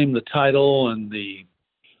teams claimed the title, and the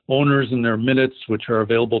owners in their minutes, which are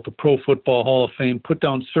available at the Pro Football Hall of Fame, put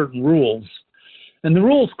down certain rules. And the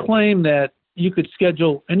rules claim that you could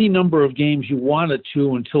schedule any number of games you wanted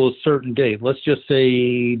to until a certain date. Let's just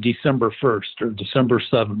say December 1st or December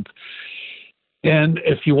 7th. And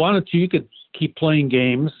if you wanted to, you could keep playing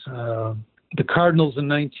games. The Cardinals in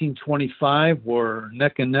 1925 were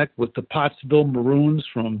neck and neck with the Pottsville Maroons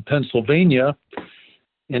from Pennsylvania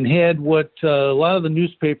and had what a lot of the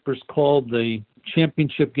newspapers called the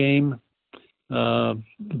championship game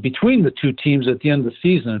between the two teams at the end of the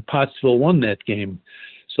season, and Pottsville won that game.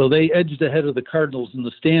 So they edged ahead of the Cardinals in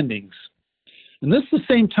the standings. And this is the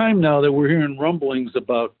same time now that we're hearing rumblings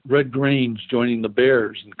about Red Grange joining the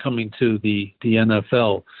Bears and coming to the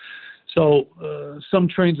NFL. So some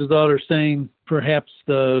trains of thought are saying perhaps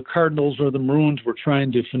the Cardinals or the Maroons were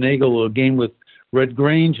trying to finagle a game with Red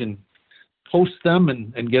Grange and host them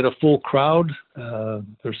and get a full crowd.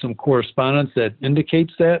 There's some correspondence that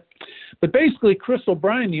indicates that. But basically, Chris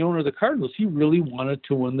O'Brien, the owner of the Cardinals, he really wanted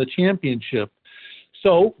to win the championship.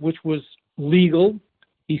 So, which was legal,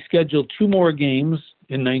 he scheduled 2 more games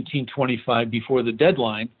in 1925 before the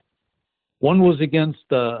deadline. One was against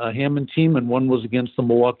a Hammond team and one was against the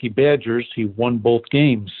Milwaukee Badgers. He won both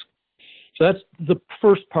games. So that's the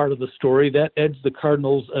first part of the story. That edged the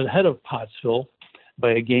Cardinals ahead of Pottsville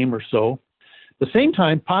by a game or so. At the same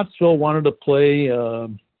time, Pottsville wanted to play a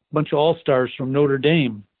bunch of all-stars from Notre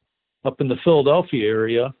Dame up in the Philadelphia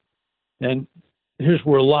area. And here's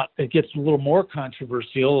where it gets a little more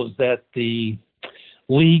controversial, is that the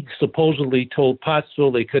league supposedly told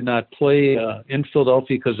Pottsville they could not play in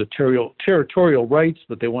Philadelphia because of territorial rights,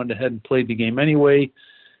 but they went ahead and played the game anyway,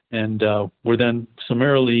 and were then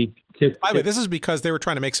summarily kicked. By the way, this is because they were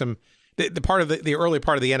trying to make some the part of the early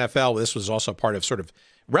part of the NFL. This was also part of sort of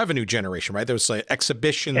revenue generation, right? There was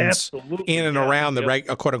exhibitions in and around the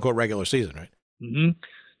quote unquote regular season, right? Mm-hmm.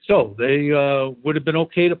 So they would have been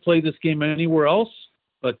okay to play this game anywhere else,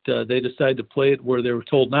 but they decided to play it where they were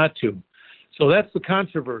told not to. So that's the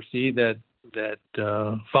controversy that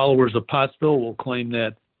followers of Pottsville will claim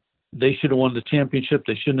that they should have won the championship.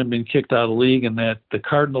 They shouldn't have been kicked out of the league, and that the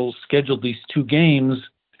Cardinals scheduled these 2 games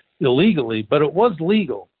illegally. But it was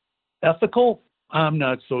legal. Ethical? I'm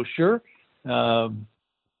not so sure.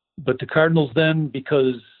 But the Cardinals then,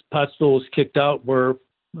 because Pottsville was kicked out, were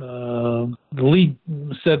the league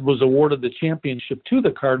said was awarded the championship to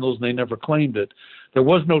the Cardinals, and they never claimed it. There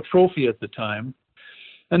was no trophy at the time.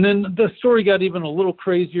 And then the story got even a little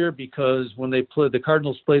crazier because when the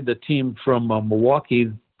Cardinals played the team from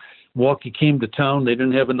Milwaukee came to town. They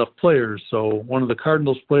didn't have enough players. So one of the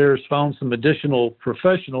Cardinals players found some additional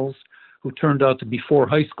professionals who turned out to be 4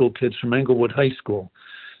 high school kids from Englewood High School.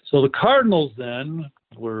 So the Cardinals then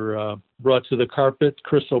were brought to the carpet.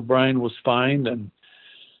 Chris O'Brien was fined, and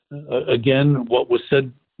again, what was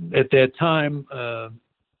said at that time,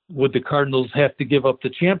 would the Cardinals have to give up the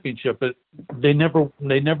championship? But they never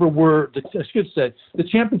were. I should say the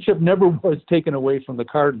championship never was taken away from the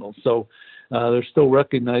Cardinals. So they're still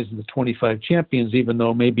recognized as the 25 champions, even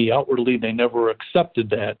though maybe outwardly they never accepted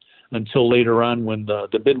that until later on when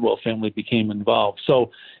the Bidwell family became involved.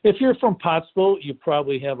 So if you're from Pottsville, you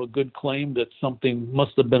probably have a good claim that something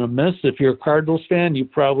must have been amiss. If you're a Cardinals fan, you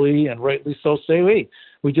probably, and rightly so, say, hey,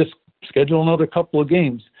 we just schedule another couple of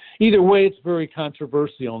games. Either way, it's very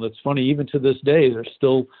controversial, and it's funny, even to this day, there's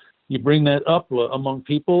still, you bring that up among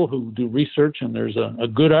people who do research, and there's a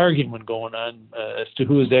good argument going on as to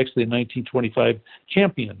who is actually a 1925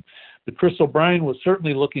 champion. But Chris O'Brien was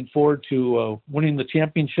certainly looking forward to winning the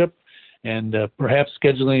championship, and perhaps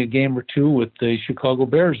scheduling a game or two with the Chicago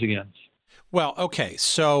Bears again. Well, okay,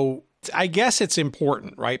 so I guess it's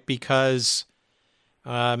important, right? Because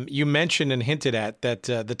you mentioned and hinted at that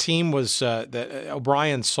the team was that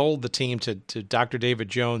O'Brien sold the team to Dr. David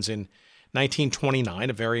Jones in 1929,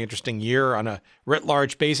 a very interesting year on a writ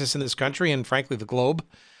large basis in this country and, frankly, the globe.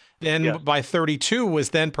 Then by 32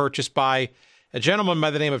 was then purchased by a gentleman by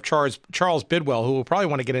the name of Charles Bidwell, who we'll probably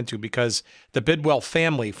want to get into because the Bidwell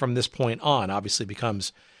family from this point on obviously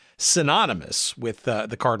becomes synonymous with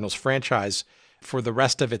the Cardinals franchise for the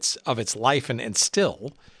rest of its life and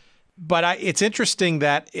still. But it's interesting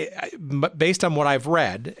that based on what I've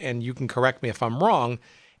read, and you can correct me if I'm wrong,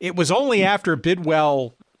 it was only after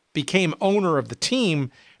Bidwell became owner of the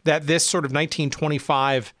team that this sort of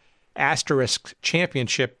 1925 asterisk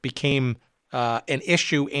championship became an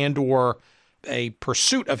issue and or a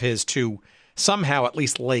pursuit of his to somehow at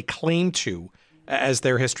least lay claim to as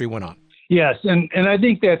their history went on. Yes, and I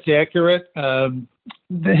think that's accurate.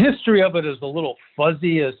 The history of it is a little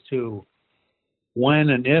fuzzy as to when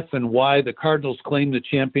and if and why the Cardinals claimed the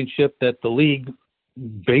championship that the league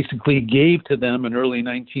basically gave to them in early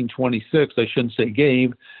 1926. I shouldn't say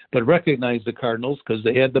gave, but recognized the Cardinals because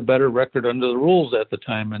they had the better record under the rules at the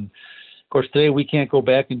time. And of course, today we can't go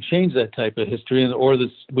back and change that type of history,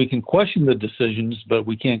 we can question the decisions, but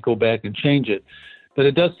we can't go back and change it. But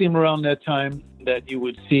it does seem around that time that you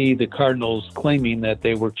would see the Cardinals claiming that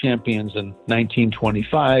they were champions in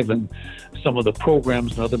 1925 and some of the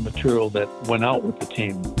programs and other material that went out with the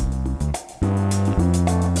team.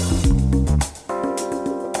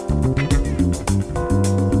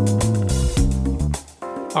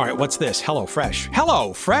 All right, what's this? HelloFresh.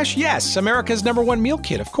 HelloFresh, yes, America's #1 meal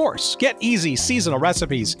kit, of course. Get easy seasonal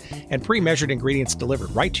recipes and pre-measured ingredients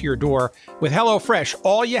delivered right to your door. With HelloFresh,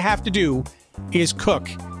 all you have to do is cook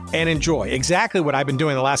and enjoy. Exactly what I've been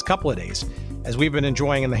doing the last couple of days, as we've been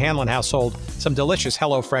enjoying in the Hanlon household some delicious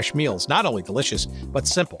HelloFresh meals. Not only delicious, but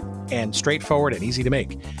simple and straightforward and easy to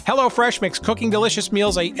make. HelloFresh makes cooking delicious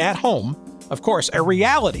meals at home, of course, a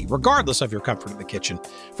reality, regardless of your comfort in the kitchen.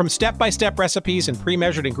 From step-by-step recipes and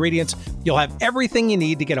pre-measured ingredients, you'll have everything you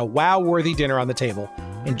need to get a wow-worthy dinner on the table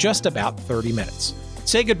in just about 30 minutes.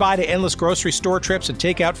 Say goodbye to endless grocery store trips and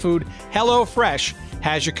takeout food. HelloFresh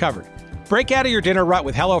has you covered. Break out of your dinner rut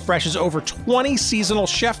with HelloFresh's over 20 seasonal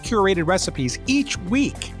chef-curated recipes each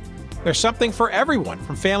week. There's something for everyone,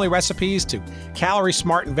 from family recipes to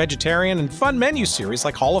calorie-smart and vegetarian and fun menu series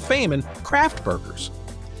like Hall of Fame and craft burgers.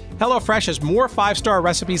 HelloFresh has more 5-star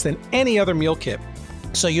recipes than any other meal kit,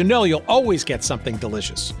 so you know you'll always get something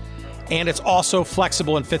delicious. And it's also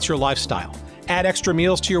flexible and fits your lifestyle. Add extra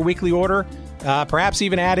meals to your weekly order, perhaps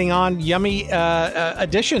even adding on yummy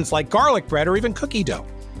additions like garlic bread or even cookie dough.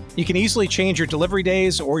 You can easily change your delivery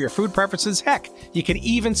days or your food preferences. Heck, you can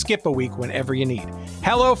even skip a week whenever you need.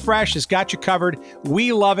 HelloFresh has got you covered.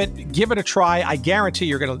 We love it. Give it a try. I guarantee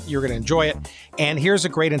you're gonna enjoy it. And here's a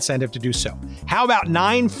great incentive to do so. How about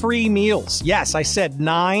 9 free meals? Yes, I said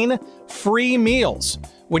 9 free meals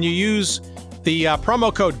when you use the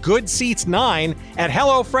promo code GoodSeats9 at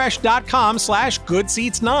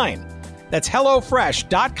HelloFresh.com/GoodSeats9. That's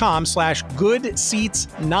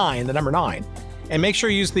HelloFresh.com/GoodSeats9, the number 9. And make sure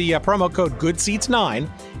you use the promo code GoodSeats9,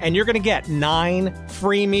 and you're going to get 9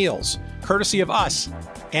 free meals, courtesy of us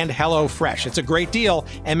and HelloFresh. It's a great deal,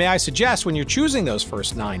 and may I suggest when you're choosing those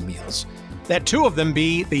first 9 meals, that 2 of them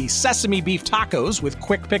be the sesame beef tacos with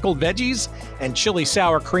quick pickled veggies and chili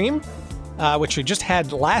sour cream, which we just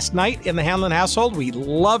had last night in the Hanlon household. We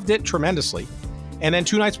loved it tremendously. And then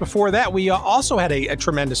 2 nights before that, we also had a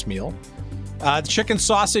tremendous meal. Chicken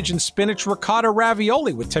sausage and spinach ricotta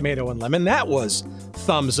ravioli with tomato and lemon. That was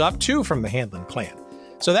thumbs up, too, from the Hanlon clan.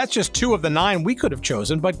 So that's just 2 of the 9 we could have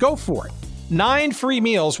chosen, but go for it. 9 free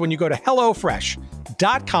meals when you go to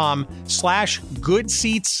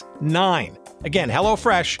HelloFresh.com/GoodSeats9. Again,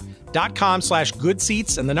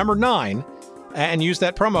 HelloFresh.com/GoodSeats and the number 9, and use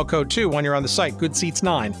that promo code, too, when you're on the site,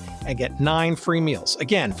 GoodSeats9, and get 9 free meals.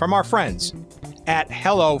 Again, from our friends at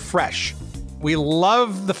HelloFresh. We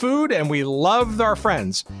love the food, and we love our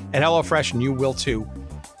friends at HelloFresh, and you will too.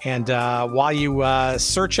 And while you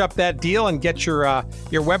search up that deal and get your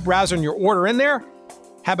web browser and your order in there,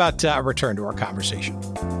 how about a return to our conversation?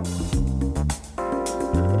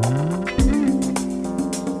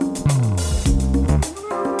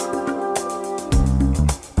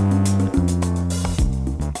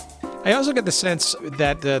 I also get the sense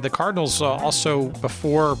that the Cardinals also,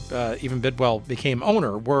 before even Bidwell became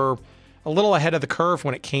owner, were a little ahead of the curve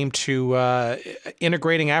when it came to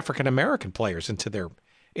integrating African-American players into their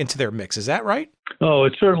into their mix. Is that right? Oh,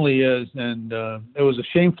 it certainly is. And it was a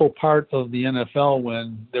shameful part of the NFL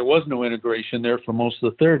when there was no integration there for most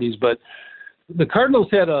of the 30s. But the Cardinals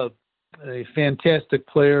had a fantastic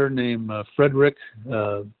player named Frederick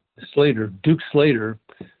Slater, Duke Slater,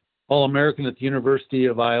 All-American at the University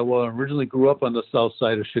of Iowa, originally grew up on the south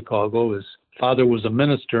side of Chicago. His father was a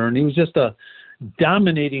minister, and he was just a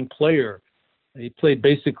dominating player. He played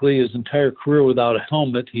basically his entire career without a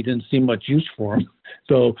helmet. He didn't see much use for him.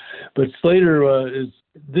 But Slater is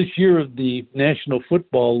this year of the National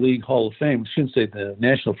Football League Hall of Fame. I shouldn't say the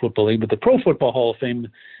National Football League, but the Pro Football Hall of Fame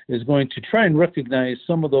is going to try and recognize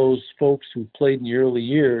some of those folks who played in the early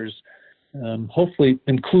years. Hopefully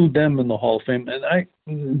include them in the Hall of Fame.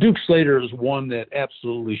 And Duke Slater is one that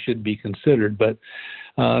absolutely should be considered. But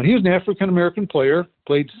he was an African-American player,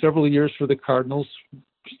 played several years for the Cardinals,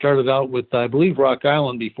 started out with, I believe, Rock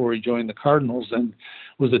Island before he joined the Cardinals, and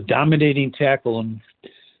was a dominating tackle. And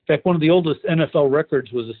in fact, one of the oldest NFL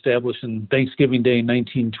records was established on Thanksgiving Day in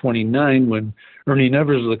 1929 when Ernie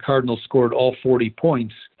Nevers of the Cardinals scored all 40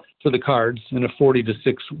 points for the Cards in a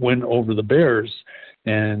 40-6 win over the Bears.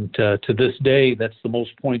 And to this day, that's the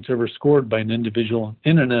most points ever scored by an individual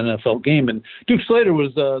in an NFL game. And Duke Slater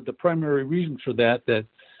was the primary reason for that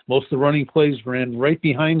most of the running plays ran right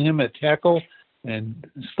behind him at tackle. And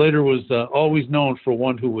Slater was always known for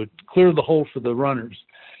one who would clear the hole for the runners.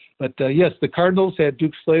 But yes, the Cardinals had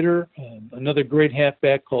Duke Slater, another great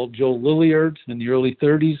halfback called Joe Lilliard in the early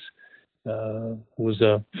 30s, who was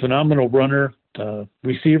a phenomenal runner,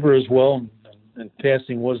 receiver as well. And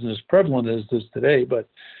passing wasn't as prevalent as it is today, but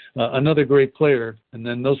another great player. And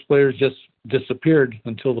then those players just disappeared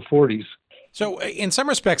until the 40s. So, in some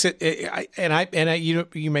respects,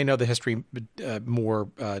 you may know the history more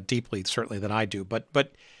deeply, certainly than I do.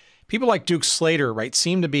 But people like Duke Slater, right,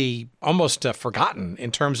 seem to be almost forgotten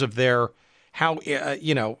in terms of their how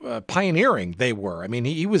pioneering they were. I mean,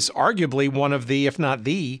 he was arguably one of the, if not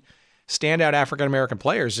the, standout African American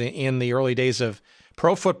players in the early days of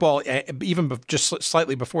pro football, even just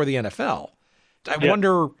slightly before the NFL. I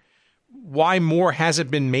wonder why more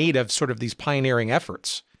hasn't been made of sort of these pioneering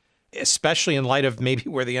efforts, especially in light of maybe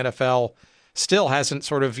where the NFL still hasn't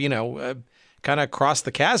sort of, kind of crossed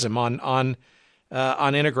the chasm on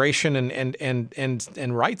integration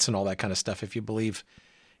and rights and all that kind of stuff. If you believe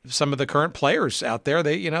some of the current players out there,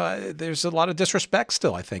 there's a lot of disrespect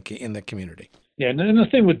still, I think, in the community. Yeah, and the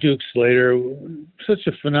thing with Duke Slater, such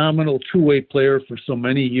a phenomenal two-way player for so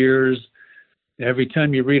many years. Every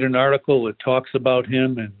time you read an article, it talks about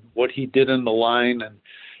him and what he did in the line, and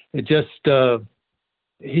it just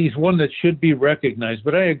he's one that should be recognized.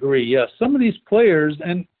 But I agree, yes, some of these players,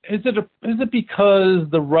 and is it because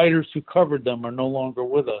the writers who covered them are no longer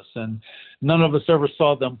with us, and none of us ever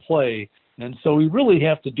saw them play, and so we really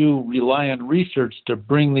have to rely on research to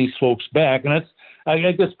bring these folks back, and that's.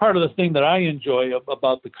 I guess part of the thing that I enjoy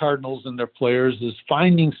about the Cardinals and their players is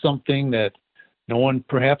finding something that no one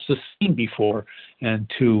perhaps has seen before, and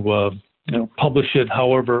to publish it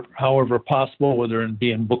however possible, whether it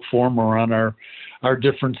be in book form or on our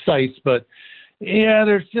different sites. But yeah,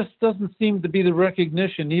 there just doesn't seem to be the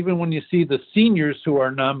recognition. Even when you see the seniors who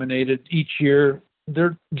are nominated each year,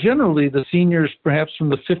 they're generally the seniors perhaps from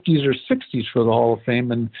the 50s or 60s for the Hall of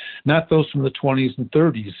Fame, and not those from the 20s and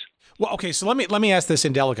 30s. Well, okay, so let me ask this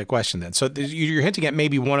indelicate question then. So you're hinting at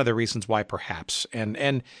maybe one of the reasons why, perhaps,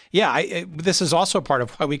 and yeah, this is also part of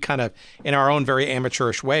why we kind of, in our own very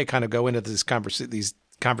amateurish way, kind of go into these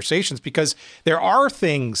conversations, because there are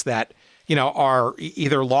things that are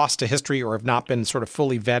either lost to history or have not been sort of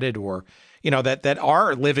fully vetted, or that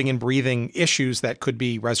are living and breathing issues that could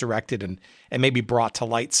be resurrected and maybe brought to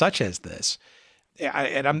light, such as this.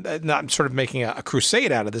 And I'm sort of making a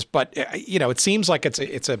crusade out of this, but it seems like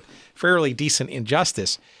it's a fairly decent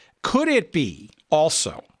injustice. Could it be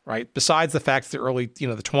also, right, besides the fact that the early, the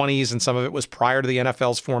 20s, and some of it was prior to the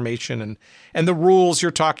NFL's formation, and the rules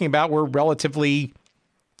you're talking about were relatively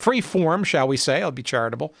free form, shall we say? I'll be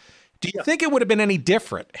charitable. Do you think it would have been any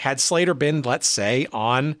different had Slater been, let's say,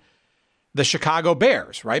 on the Chicago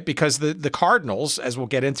Bears, right? Because the Cardinals, as we'll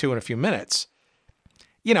get into in a few minutes,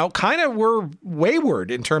 kind of were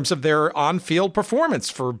wayward in terms of their on-field performance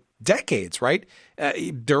for decades, right?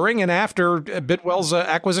 During and after Bidwell's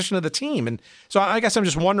acquisition of the team. And so I guess I'm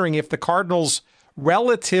just wondering if the Cardinals'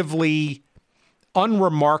 relatively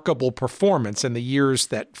unremarkable performance in the years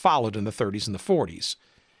that followed in the 30s and the 40s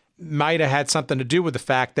might have had something to do with the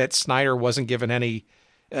fact that Snyder wasn't given any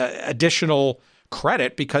additional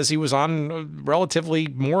credit because he was on a relatively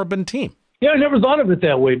moribund team. Yeah, I never thought of it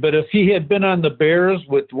that way. But if he had been on the Bears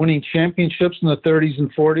with winning championships in the 30s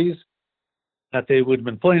and 40s, Not they would have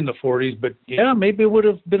been playing the 40s, but yeah, maybe it would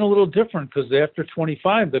have been a little different because after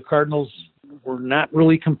 25, the Cardinals were not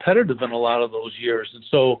really competitive in a lot of those years. And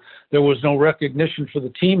so there was no recognition for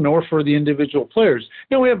the team nor for the individual players.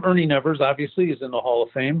 We have Ernie Nevers, obviously, he's in the Hall of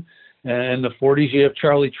Fame. And in the 40s, you have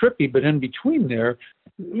Charlie Trippi, but in between there,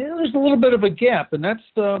 there's a little bit of a gap. And that's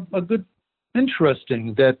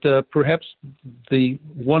interesting that perhaps the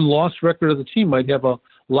one-loss record of the team might have a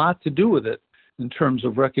lot to do with it in terms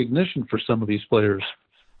of recognition for some of these players.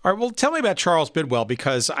 All right, well, tell me about Charles Bidwell,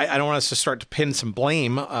 because I don't want us to start to pin some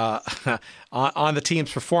blame on the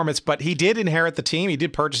team's performance, but he did inherit the team. He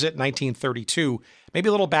did purchase it in 1932. Maybe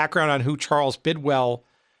a little background on who Charles Bidwell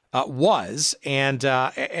was and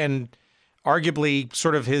arguably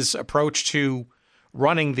sort of his approach to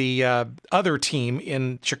running the other team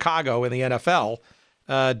in Chicago in the NFL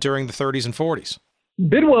during the 30s and 40s.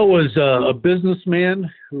 Bidwell was a businessman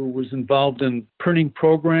who was involved in printing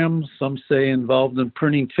programs, some say involved in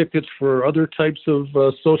printing tickets for other types of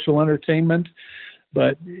social entertainment.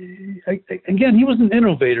 But again, he was an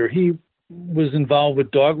innovator. He was involved with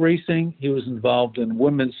dog racing. He was involved in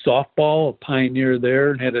women's softball, a pioneer there,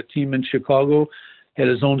 and had a team in Chicago, had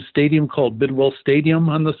his own stadium called Bidwell Stadium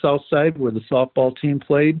on the south side where the softball team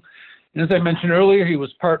played. And as I mentioned earlier, he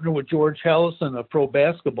was partnered with George Halas on a pro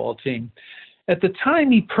basketball team. At the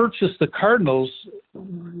time he purchased the Cardinals,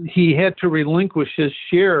 he had to relinquish his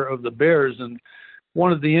share of the Bears. And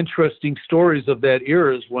one of the interesting stories of that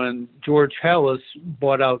era is when George Halas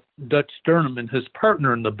bought out Dutch Sternum, his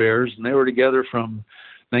partner in the Bears, and they were together from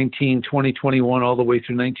 1920-21 all the way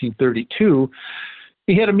through 1932.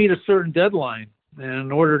 He had to meet a certain deadline. And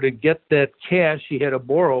in order to get that cash, he had to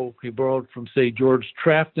borrow. He borrowed from, say, George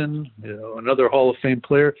Trafton, another Hall of Fame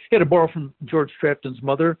player. He had to borrow from George Trafton's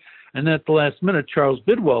mother. And at the last minute, Charles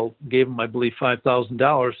Bidwell gave him, I believe,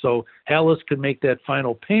 $5,000 so Halas could make that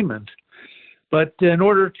final payment. But in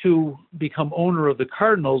order to become owner of the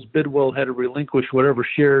Cardinals, Bidwell had to relinquish whatever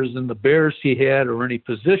shares in the Bears he had or any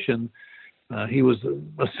position. He was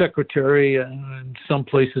a secretary, in some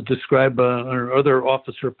places described other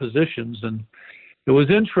officer positions. And it was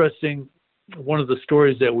interesting, one of the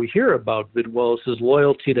stories that we hear about Bidwell is his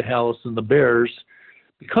loyalty to Halas and the Bears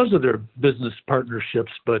because of their business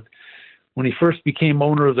partnerships. But when he first became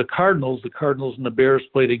owner of the Cardinals and the Bears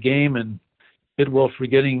played a game, and Bidwell,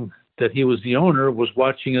 forgetting that he was the owner, was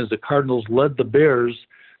watching as the Cardinals led the Bears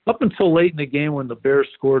up until late in the game when the Bears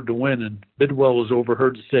scored to win. And Bidwell was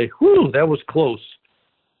overheard to say, "Whew, that was close,"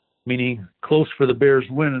 meaning close for the Bears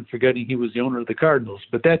win, and forgetting he was the owner of the Cardinals.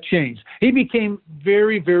 But that changed. He became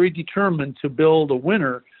very, very determined to build a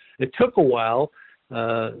winner. It took a while.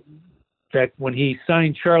 In fact, when he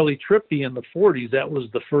signed Charlie Trippi in the 40s, that was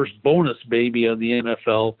the first bonus baby of the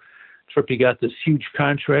NFL. Trippi got this huge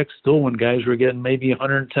contract still when guys were getting maybe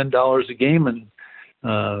 $110 a game,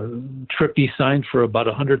 and Trippi signed for about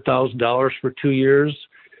 $100,000 for 2 years.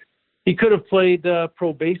 He could have played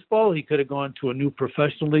pro baseball. He could have gone to a new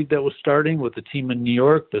professional league that was starting with a team in New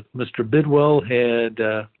York, but Mr. Bidwell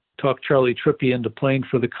had talked Charlie Trippi into playing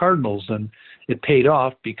for the Cardinals, and it paid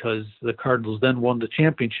off because the Cardinals then won the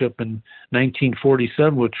championship in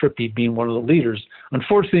 1947 with Trippi being one of the leaders.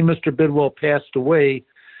 Unfortunately, Mr. Bidwell passed away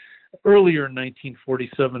earlier in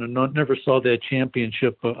 1947 and never saw that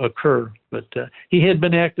championship occur. But he had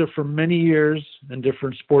been active for many years in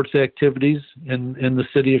different sports activities in the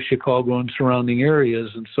city of Chicago and surrounding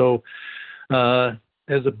areas. And so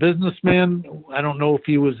as a businessman, I don't know if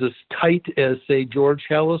he was as tight as, say, George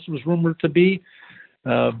Halas was rumored to be,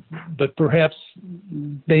 but perhaps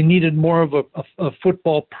they needed more of a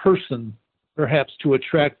football person, perhaps, to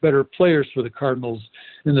attract better players for the Cardinals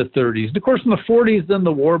in the 30s. And of course, in the 40s, then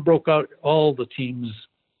the war broke out. All the teams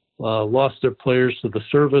lost their players to the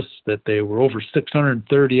service, that they were over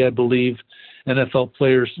 630, I believe, NFL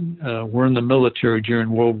players were in the military during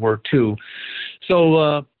World War II.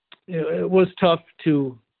 So it was tough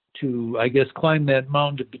to I guess, climb that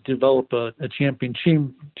mountain to develop a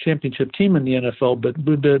championship team in the NFL, but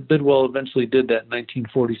Bidwell eventually did that in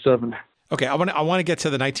 1947. Okay, I want to get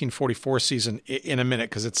to the 1944 season in a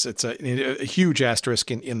minute because it's a huge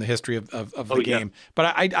asterisk in the history of the game.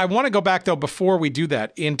 But I want to go back, though, before we do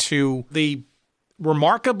that, into the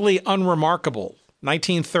remarkably unremarkable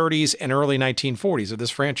 1930s and early 1940s of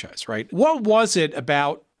this franchise, right? What was it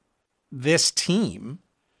about this team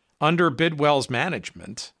under Bidwell's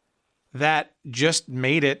management that just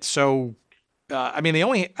made it so? I mean, they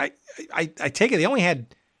only I take it they only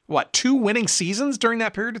had what, 2 winning seasons during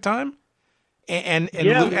that period of time, and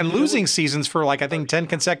losing seasons for, like, I think 10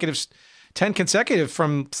 consecutive 10 consecutive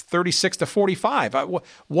from 36 to 45.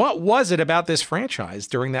 What was it about this franchise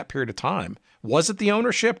during that period of time? Was it the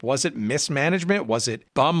ownership? Was it mismanagement? Was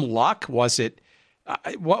it bum luck? Was it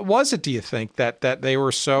what was it, do you think, that they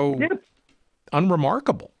were so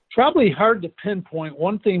unremarkable? Probably hard to pinpoint.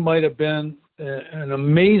 One thing might have been an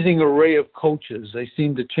amazing array of coaches. They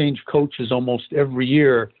seemed to change coaches almost every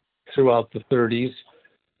year throughout the 30s.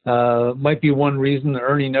 Might be one reason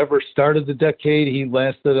Ernie never started the decade. He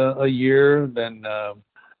lasted a year. Then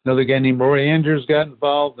another guy named Roy Andrews got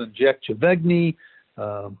involved, and Jack Chavegny,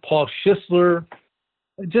 Paul Schisler.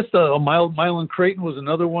 Just Mylan Creighton was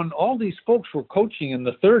another one. All these folks were coaching in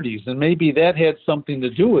the 30s, and maybe that had something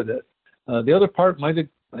to do with it. The other part might have,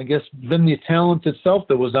 I guess, been the talent itself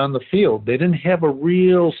that was on the field. They didn't have a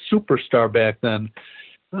real superstar back then.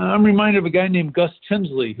 I'm reminded of a guy named Gus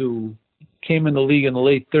Tinsley who came in the league in the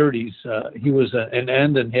late 30s. He was an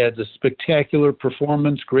end and had a spectacular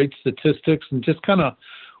performance, great statistics, and just kind of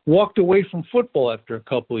walked away from football after a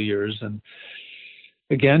couple of years. And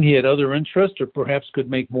again, he had other interests, or perhaps could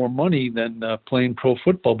make more money than playing pro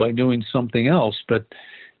football by doing something else. But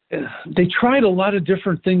they tried a lot of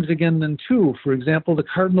different things again then too. For example, the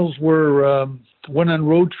Cardinals went on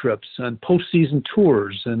road trips on postseason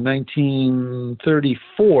tours in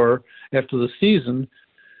 1934. After the season,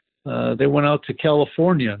 they went out to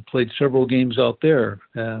California and played several games out there.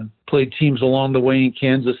 Played teams along the way in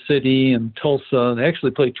Kansas City and Tulsa. They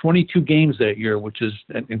actually played 22 games that year, which is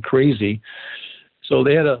crazy. So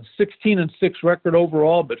they had a 16-6 record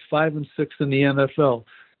overall, but 5-6 in the NFL.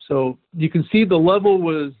 So you can see the level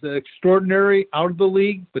was extraordinary out of the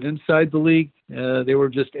league, but inside the league, they were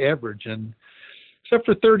just average. And except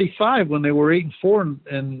for 35, when they were 8-4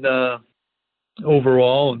 and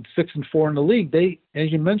overall and 6-4 in the league, they,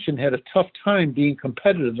 as you mentioned, had a tough time being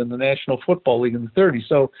competitive in the National Football League in the 30s.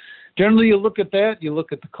 So generally, you look at that, you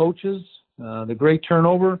look at the coaches, the great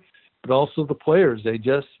turnover, but also the players. They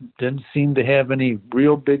just didn't seem to have any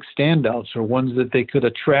real big standouts or ones that they could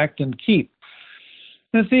attract and keep.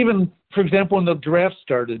 And it's even, for example, when the draft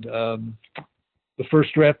started, the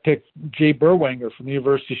first draft pick, Jay Berwanger from the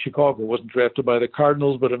University of Chicago, wasn't drafted by the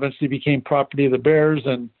Cardinals, but eventually became property of the Bears,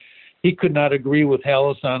 and he could not agree with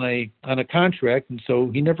Halas on a contract, and so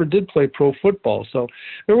he never did play pro football. So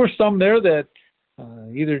there were some there that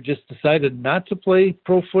either just decided not to play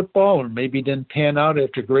pro football or maybe didn't pan out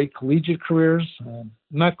after great collegiate careers.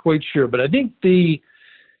 Not quite sure, but I think the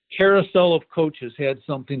carousel of coaches had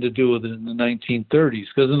something to do with it in the 1930s,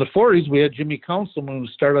 because in the 40s we had Jimmy Councilman, who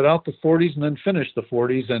started out the 40s and then finished the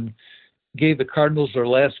 40s and gave the Cardinals their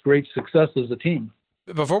last great success as a team.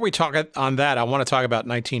 Before we talk on that, I want to talk about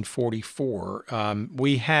 1944.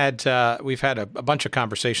 We've had a bunch of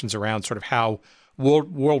conversations around sort of how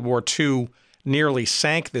World War II nearly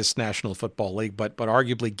sank this National Football League, but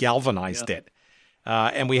arguably galvanized it.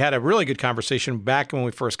 And we had a really good conversation back when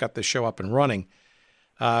we first got the show up and running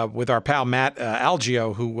with our pal Matt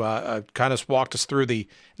Algio, who kind of walked us through the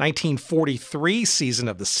 1943 season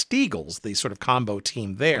of the Steagles, the sort of combo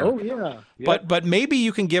team there. Oh, yeah. But maybe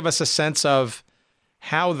you can give us a sense of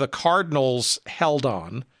how the Cardinals held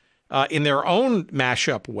on in their own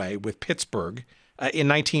mashup way with Pittsburgh in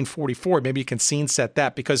 1944. Maybe you can scene set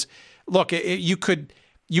that, because look, you could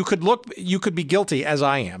be guilty, as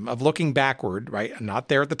I am, of looking backward, right? I'm not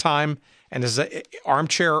there at the time, and as an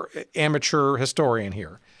armchair amateur historian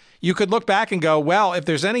here, you could look back and go, well, if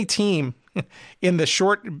there's any team in the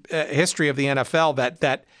short history of the NFL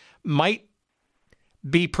that might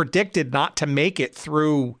be predicted not to make it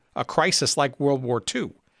through a crisis like World War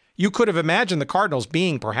II, you could have imagined the Cardinals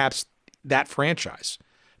being perhaps that franchise.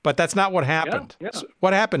 But that's not what happened. Yeah. So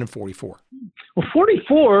what happened in 44? Well,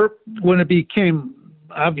 44, when it became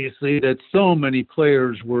obviously that so many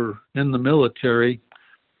players were in the military,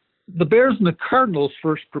 the Bears and the Cardinals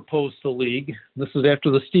first proposed the league. This is after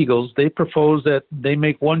the Steagles. They proposed that they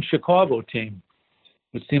make one Chicago team.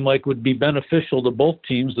 It seemed like would be beneficial to both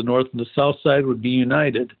teams. The North and the South side would be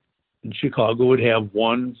united, and Chicago would have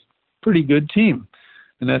one pretty good team.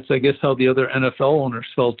 And that's, I guess, how the other NFL owners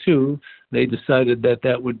felt too. They decided that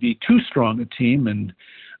that would be too strong a team and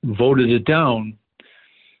voted it down.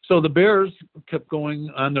 So the Bears kept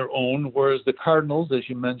going on their own, whereas the Cardinals, as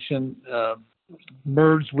you mentioned,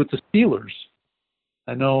 merged with the Steelers.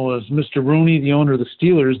 I know as Mr. Rooney, the owner of the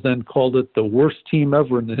Steelers, then called it the worst team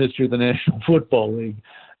ever in the history of the National Football League.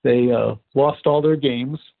 They lost all their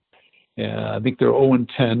games. I think they're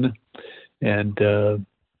 0-10. And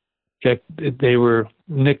they were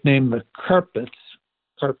nicknamed the Carpets,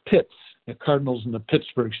 the Cardinals and the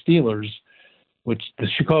Pittsburgh Steelers, which the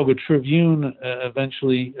Chicago Tribune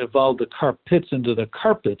eventually evolved the Carpets into the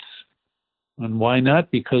Carpets. And why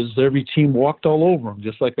not? Because every team walked all over them,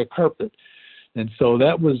 just like a carpet. And so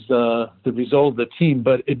that was the result of the team.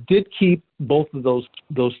 But it did keep both of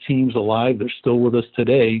those teams alive. They're still with us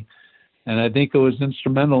today. And I think it was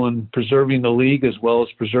instrumental in preserving the league as well as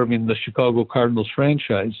preserving the Chicago Cardinals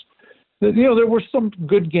franchise. There were some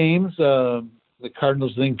good games. The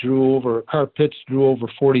Cardinals, I think, Carl Pitts drew over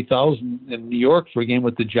 40,000 in New York for a game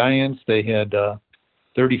with the Giants. They had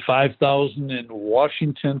 35,000 in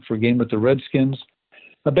Washington for a game with the Redskins.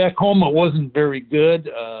 Back home, it wasn't very good.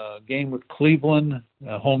 Game with Cleveland,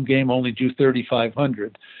 home game only drew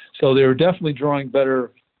 3,500. So they were definitely drawing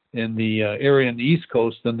better in the area in the East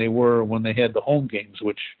Coast than they were when they had the home games,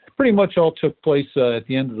 which pretty much all took place at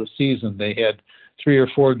the end of the season. They had 3 or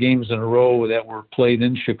 4 games in a row that were played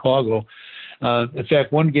in Chicago. In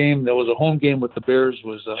fact, one game that was a home game with the Bears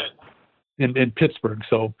was in Pittsburgh.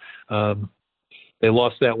 So they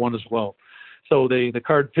lost that one as well. So the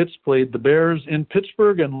Card Pitts played the Bears in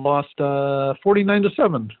Pittsburgh and lost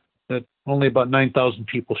 49-7. That only about 9,000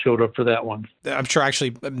 people showed up for that one. I'm sure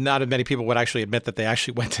actually not as many people would actually admit that they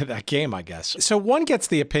actually went to that game, I guess. So one gets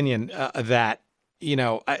the opinion that,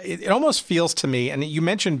 it almost feels to me, and you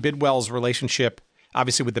mentioned Bidwell's relationship,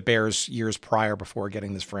 obviously with the Bears years prior before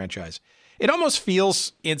getting this franchise. It almost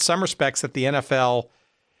feels in some respects that the NFL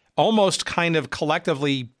almost kind of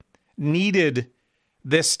collectively needed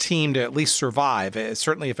this team to at least survive,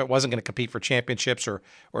 certainly if it wasn't going to compete for championships or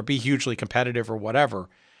be hugely competitive or whatever.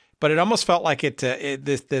 But it almost felt like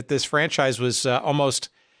this franchise was almost,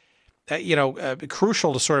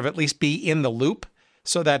 crucial to sort of at least be in the loop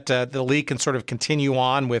so that the league can sort of continue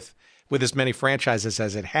on with as many franchises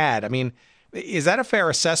as it had. I mean, is that a fair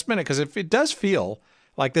assessment? Because if it does feel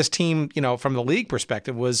like this team, from the league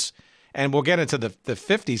perspective was, and we'll get into the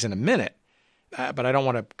 50s in a minute, but I don't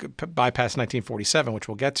want to bypass 1947, which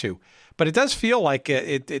we'll get to. But it does feel like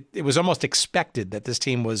it was almost expected that this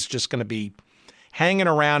team was just going to be hanging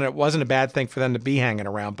around. It wasn't a bad thing for them to be hanging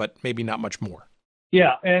around, but maybe not much more.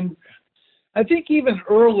 Yeah, and I think even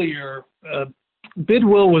earlier,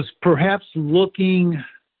 Bidwell was perhaps looking.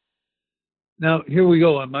 Now, here we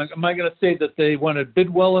go. Am I going to say that they wanted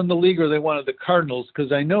Bidwell in the league or they wanted the Cardinals?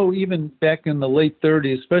 Because I know even back in the late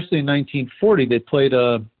 30s, especially in 1940, they played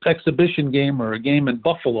a exhibition game or a game in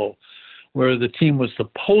Buffalo where the team was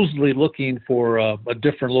supposedly looking for a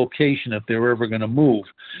different location if they were ever going to move.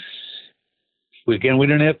 Again, we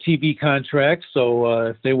didn't have TV contracts, so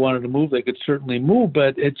if they wanted to move, they could certainly move.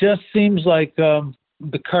 But it just seems like the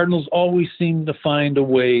Cardinals always seem to find a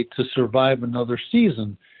way to survive another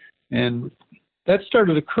season. And that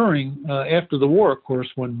started occurring after the war, of course,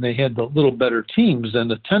 when they had the little better teams,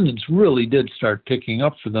 and attendance really did start picking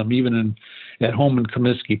up for them, even at home in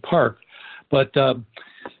Comiskey Park. But I'm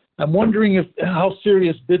wondering how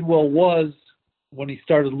serious Bidwell was when he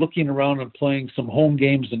started looking around and playing some home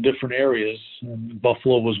games in different areas. And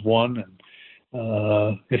Buffalo was one.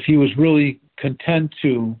 And if he was really content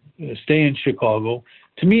to stay in Chicago.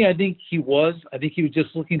 To me, I think he was. I think he was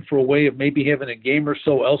just looking for a way of maybe having a game or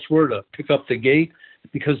so elsewhere to pick up the gate,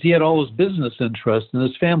 because he had all his business interests and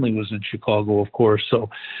his family was in Chicago, of course. So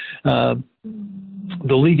the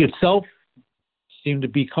league itself seemed to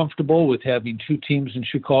be comfortable with having 2 teams in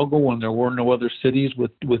Chicago when there were no other cities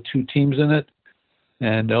with 2 teams in it.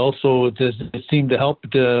 And also it seemed to help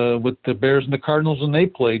with the Bears and the Cardinals when they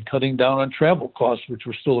played, cutting down on travel costs, which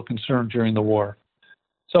were still a concern during the war.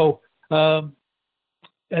 So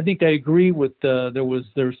I think I agree with there was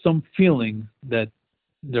some feeling that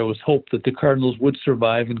there was hope that the Cardinals would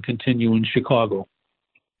survive and continue in Chicago.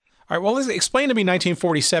 All right, well, explain to me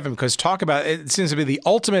 1947, because talk about it seems to be the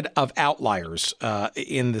ultimate of outliers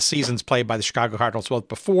in the seasons played by the Chicago Cardinals, both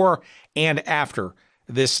before and after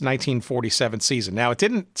this 1947 season. Now, it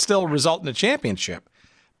didn't still result in a championship,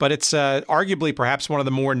 but it's arguably perhaps one of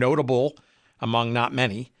the more notable, among not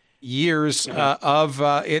many, years of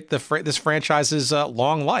this franchise's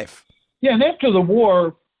long life. Yeah, and after the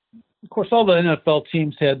war, of course, all the NFL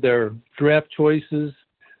teams had their draft choices.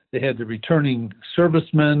 They had the returning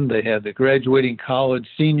servicemen. They had the graduating college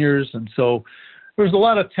seniors. And so there was a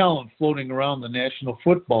lot of talent floating around the National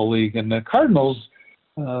Football League. And the Cardinals,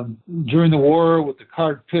 during the war with the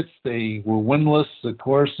Card Pitts, they were winless, of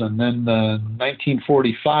course. And then in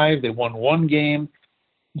 1945, they won 1 game.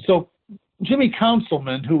 So Jimmy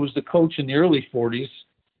Councilman, who was the coach in the early 40s,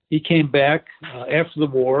 he came back after the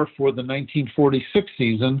war for the 1946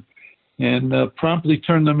 season and promptly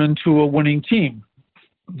turned them into a winning team.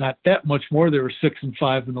 Not that much more. They were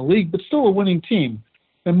 6-5 in the league, but still a winning team.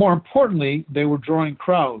 And more importantly, they were drawing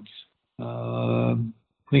crowds. I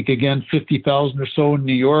think, again, 50,000 or so in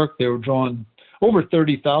New York. They were drawing over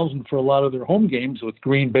 30,000 for a lot of their home games with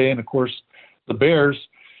Green Bay and, of course, the Bears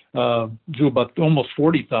drew about almost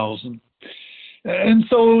 40,000. And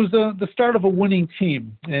so it was the start of a winning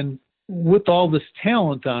team. And with all this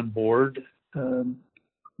talent on board,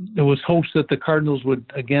 there was hopes that the Cardinals would,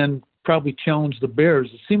 again, probably challenge the Bears.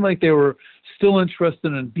 It seemed like they were still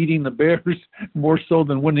interested in beating the Bears more so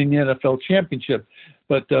than winning the NFL championship.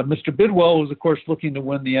 But Mr. Bidwell was, of course, looking to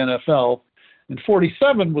win the NFL. And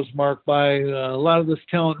 47 was marked by a lot of this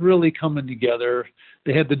talent really coming together.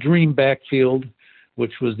 They had the dream backfield,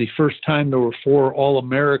 which was the first time there were 4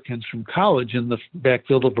 All-Americans from college in the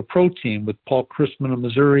backfield of a pro team, with Paul Christman of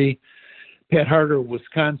Missouri, Pat Harder of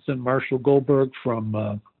Wisconsin, Marshall Goldberg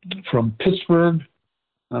from Pittsburgh,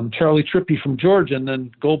 Charlie Trippi from Georgia, and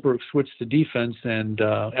then Goldberg switched to defense, and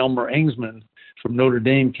Elmer Angsman from Notre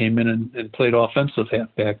Dame came in and played offensive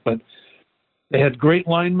halfback. But they had great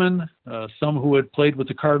linemen, some who had played with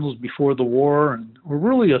the Cardinals before the war, and were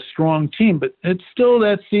really a strong team. But it's still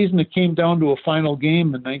that season it came down to a final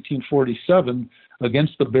game in 1947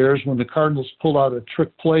 against the Bears, when the Cardinals pulled out a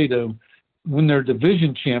trick play to win their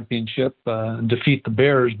division championship and defeat the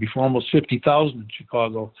Bears before almost 50,000 in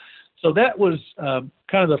Chicago. So that was kind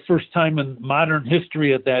of the first time in modern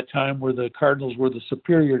history at that time where the Cardinals were the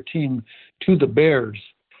superior team to the Bears.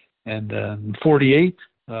 And in 48,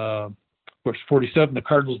 of course, 47, the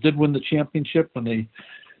Cardinals did win the championship when they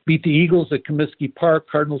beat the Eagles at Comiskey Park.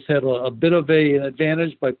 Cardinals had a bit of an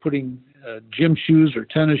advantage by putting gym shoes or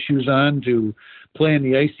tennis shoes on to play in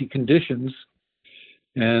the icy conditions.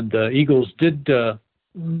 And Eagles did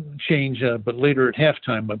change, but later at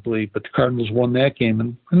halftime, I believe. But the Cardinals won that game,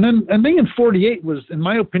 and then I think in '48 was, in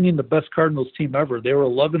my opinion, the best Cardinals team ever. They were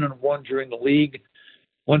 11-1 during the league.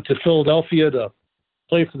 Went to Philadelphia to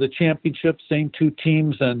play for the championship. Same 2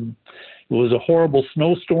 teams, and it was a horrible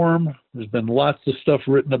snowstorm. There's been lots of stuff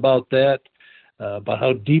written about that, about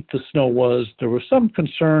how deep the snow was. There was some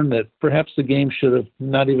concern that perhaps the game should have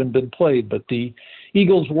not even been played, but the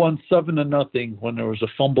Eagles won 7-0 when there was a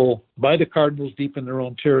fumble by the Cardinals deep in their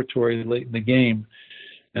own territory late in the game.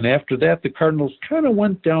 And after that, the Cardinals kind of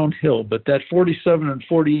went downhill. But that 47 and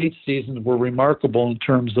 48 seasons were remarkable in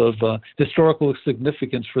terms of historical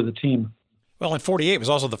significance for the team. Well, in 48 was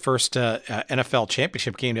also the first NFL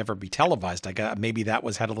championship game to ever be televised. Maybe that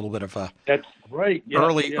had a little bit of a that's right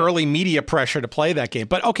early media pressure to play that game.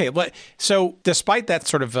 But okay, so despite that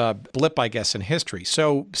sort of blip, I guess, in history,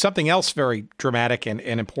 so something else very dramatic and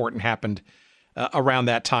important happened around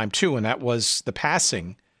that time too, and that was the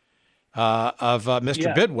passing of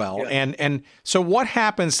Mr. Bidwell. Yeah. And so what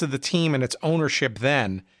happens to the team and its ownership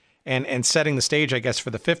then, and setting the stage, I guess,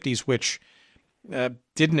 for the 50s, which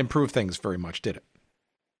didn't improve things very much, did it?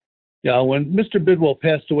 Yeah, when Mr. Bidwell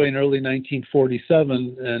passed away in early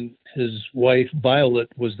 1947, and his wife, Violet,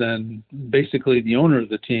 was then basically the owner of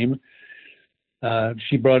the team,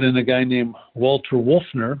 she brought in a guy named Walter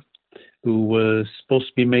Wolfner, who was supposed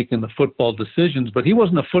to be making the football decisions, but he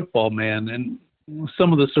wasn't a football man. And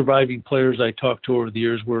some of the surviving players I talked to over the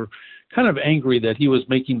years were kind of angry that he was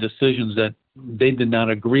making decisions that they did not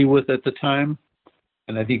agree with at the time.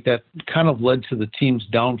 And I think that kind of led to the team's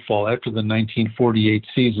downfall after the 1948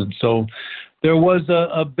 season. So there was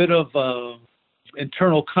a bit of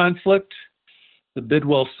internal conflict. The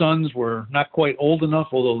Bidwell sons were not quite old enough,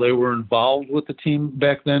 although they were involved with the team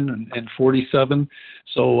back then in 47.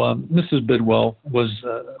 So Mrs. Bidwell was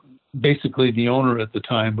basically the owner at the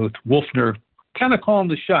time, with Wolfner kind of calling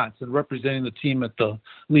the shots and representing the team at the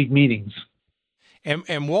league meetings. And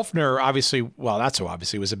Wolfner, obviously, well, not so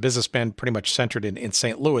obviously, was a businessman pretty much centered in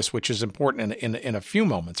St. Louis, which is important in a few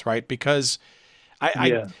moments, right? Because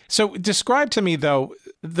So describe to me, though,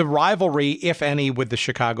 the rivalry, if any, with the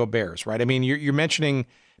Chicago Bears, right? I mean, you're mentioning,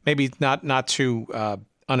 maybe not too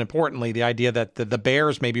unimportantly, the idea that the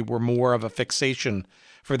Bears maybe were more of a fixation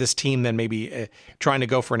for this team than maybe trying to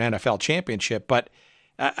go for an NFL championship. But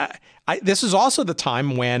this is also the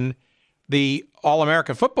time when the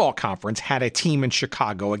All-American Football Conference had a team in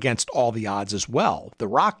Chicago against all the odds as well, the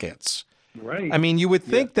Rockets. Right. I mean, you would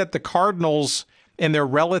think that the Cardinals and their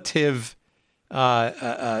relative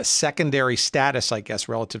secondary status, I guess,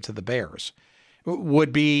 relative to the Bears,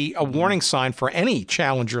 would be a warning sign for any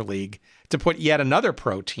challenger league to put yet another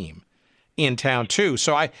pro team in town too.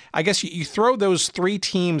 So I guess you throw those 3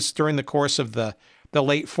 teams during the course of the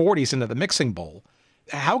late 40s into the mixing bowl.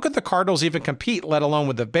 How could the Cardinals even compete, let alone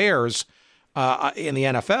with the Bears in the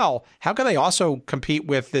NFL? How can they also compete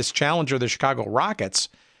with this challenger, the Chicago Rockets?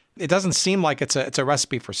 It doesn't seem like it's a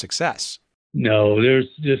recipe for success. No, there's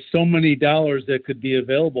just so many dollars that could be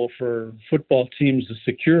available for football teams to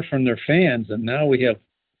secure from their fans. And now we have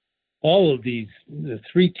all of the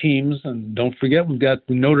three teams, and don't forget we've got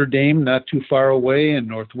Notre Dame not too far away, and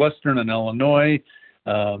Northwestern and Illinois.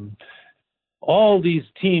 All these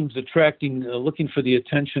teams looking for the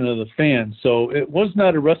attention of the fans. So it was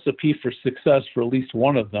not a recipe for success for at least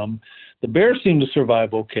one of them. The Bears seemed to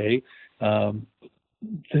survive okay.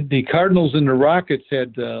 The Cardinals and the Rockets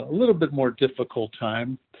had a little bit more difficult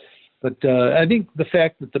time. But I think the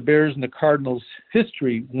fact that the Bears and the Cardinals'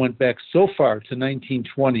 history went back so far to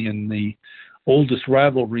 1920 and the oldest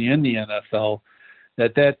rivalry in the NFL,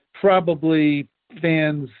 that probably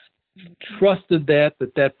fans trusted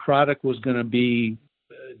that product was going to be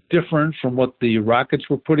different from what the Rockets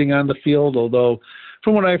were putting on the field. Although,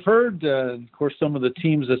 from what I've heard, of course, some of the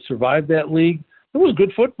teams that survived that league, it was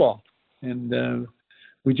good football. And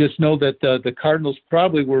we just know that the Cardinals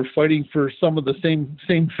probably were fighting for some of the same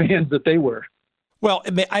fans that they were. Well,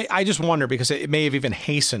 I just wonder because it may have even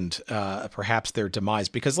hastened perhaps their demise.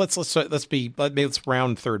 Because let's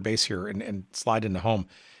round third base here and slide into home.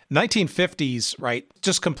 1950s, right?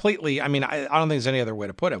 Just completely. I mean, I don't think there's any other way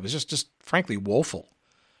to put it. It was just frankly woeful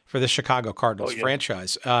for the Chicago Cardinals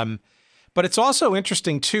franchise. But it's also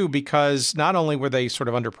interesting too because not only were they sort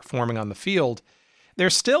of underperforming on the field,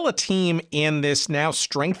 there's still a team in this now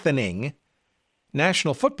strengthening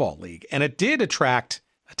National Football League. And it did attract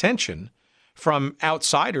attention from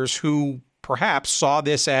outsiders who perhaps saw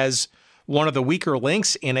this as one of the weaker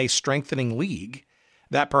links in a strengthening league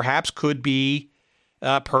that perhaps could be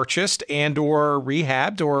purchased and or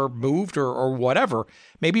rehabbed or moved or whatever.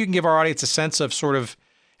 Maybe you can give our audience a sense of sort of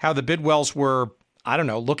how the Bidwells were, I don't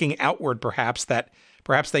know, looking outward that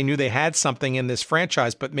perhaps they knew they had something in this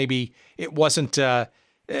franchise, but maybe it wasn't to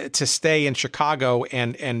stay in Chicago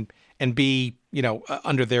and be,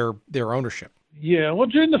 under their ownership. Yeah, well,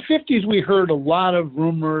 during the 50s, we heard a lot of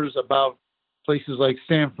rumors about places like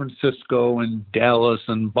San Francisco and Dallas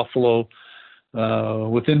and Buffalo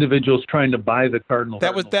with individuals trying to buy the Cardinals.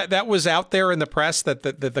 That was out there in the press that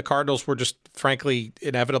the Cardinals were just, frankly,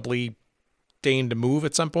 inevitably deigned to move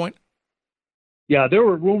at some point? Yeah, there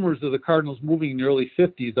were rumors of the Cardinals moving in the early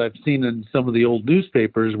 50s. I've seen in some of the old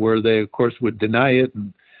newspapers where they, of course, would deny it.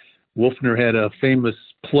 And Wolfner had a famous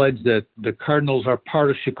pledge that the Cardinals are part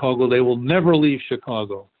of Chicago. They will never leave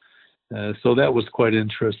Chicago. So that was quite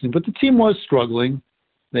interesting. But the team was struggling.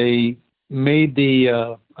 They made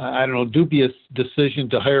the, dubious decision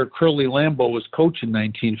to hire Curly Lambeau as coach in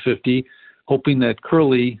 1950, hoping that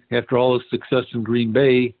Curly, after all his success in Green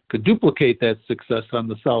Bay, could duplicate that success on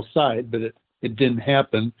the South Side, but it didn't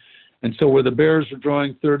happen. And so where the Bears were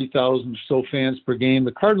drawing 30,000 or so fans per game,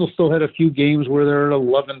 the Cardinals still had a few games where they're at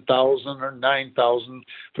 11,000 or 9,000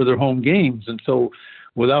 for their home games. And so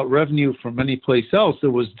without revenue from any place else, it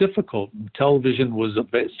was difficult. Television was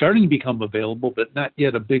starting to become available, but not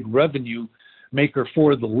yet a big revenue maker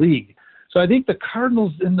for the league. So I think the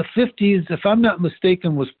Cardinals in the 50s, if I'm not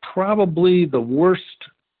mistaken, was probably the worst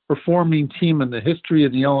performing team in the history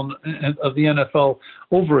of the NFL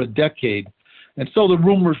over a decade. And so the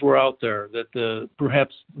rumors were out there that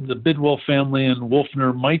perhaps the Bidwell family and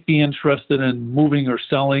Wolfner might be interested in moving or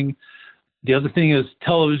selling. The other thing is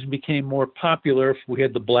television became more popular if we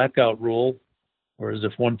had the blackout rule, whereas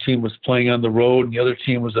if one team was playing on the road and the other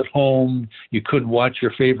team was at home, you couldn't watch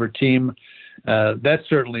your favorite team. That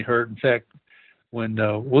certainly hurt. In fact, when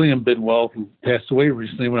William Bidwell, who passed away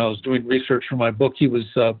recently, when I was doing research for my book, he was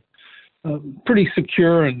pretty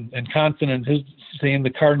secure and confident saying the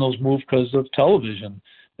Cardinals moved because of television,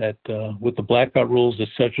 that with the blackout rules, et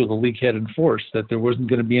cetera, the league had enforced that there wasn't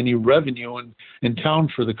going to be any revenue in town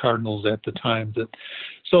for the Cardinals at the time.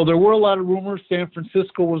 So there were a lot of rumors. San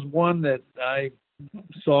Francisco was one that I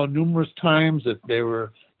saw numerous times that they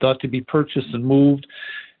were thought to be purchased and moved.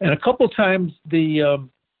 And a couple times the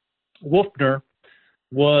Wolfner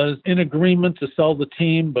was in agreement to sell the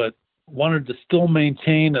team, but wanted to still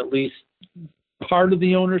maintain at least part of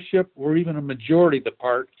the ownership or even a majority of the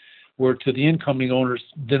part, where to the incoming owners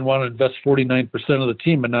didn't want to invest 49% of the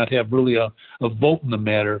team and not have really a vote in the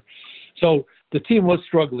matter. So the team was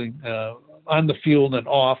struggling on the field and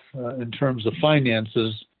off in terms of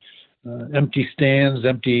finances. Empty stands,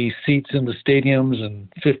 empty seats in the stadiums. In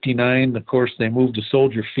 59, of course, they moved to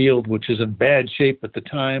Soldier Field, which is in bad shape at the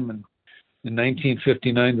time. And in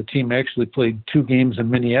 1959, the team actually played 2 games in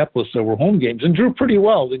Minneapolis that were home games and drew pretty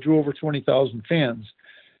well. They drew over 20,000 fans.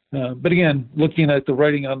 But again, looking at the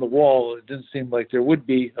writing on the wall, it didn't seem like there would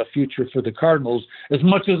be a future for the Cardinals, as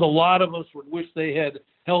much as a lot of us would wish they had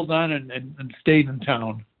held on and stayed in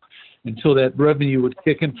town until that revenue would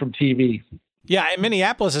kick in from TV. Yeah, and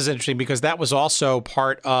Minneapolis is interesting because that was also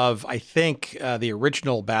part of, I think, the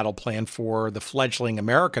original battle plan for the fledgling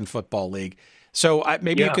American Football League. So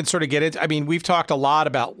maybe you can sort of get it. I mean, we've talked a lot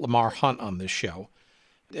about Lamar Hunt on this show.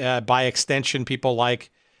 By extension, people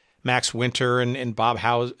like Max Winter and Bob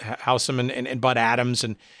Howsam and Bud Adams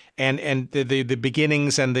and the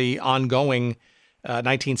beginnings and the ongoing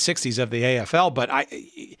 1960s of the AFL. But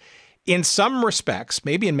in some respects,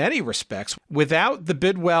 maybe in many respects, without the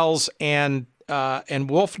Bidwells and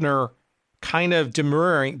Wolfner kind of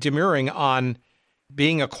demurring on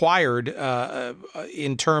being acquired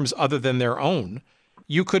in terms other than their own,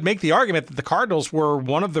 you could make the argument that the Cardinals were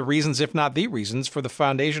one of the reasons, if not the reasons, for the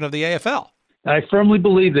foundation of the AFL. I firmly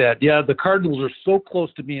believe that. Yeah, the Cardinals are so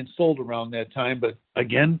close to being sold around that time. But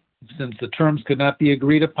again, since the terms could not be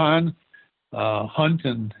agreed upon, Hunt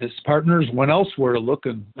and his partners went elsewhere to look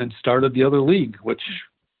and started the other league, which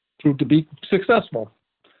proved to be successful.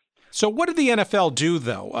 So what did the NFL do,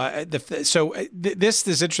 though? This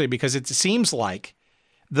is interesting because it seems like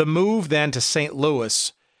the move then to St.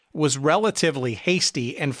 Louis was relatively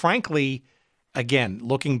hasty. And frankly, again,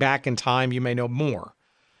 looking back in time, you may know more,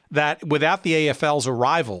 that without the AFL's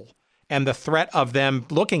arrival and the threat of them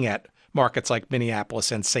looking at markets like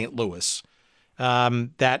Minneapolis and St. Louis,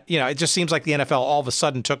 that, it just seems like the NFL all of a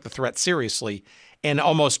sudden took the threat seriously and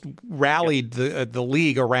almost rallied the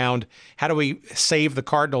league around how do we save the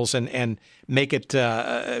Cardinals and make it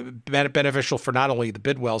beneficial for not only the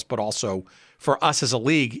Bidwells, but also for us as a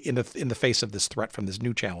league in the face of this threat from this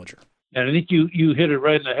new challenger. And I think you hit it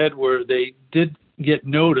right in the head where they did get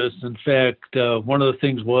notice. In fact, one of the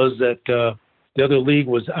things was that the other league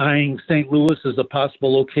was eyeing St. Louis as a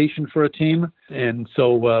possible location for a team. And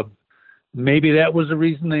so maybe that was the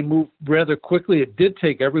reason they moved rather quickly. It did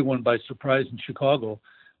take everyone by surprise in Chicago.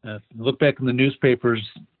 If you look back in the newspapers,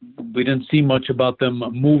 we didn't see much about them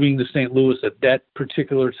moving to St. Louis at that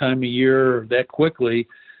particular time of year that quickly.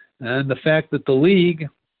 And the fact that the league,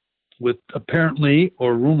 with apparently,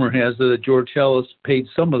 or rumor has it, that George Halas paid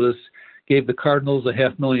some of this, gave the Cardinals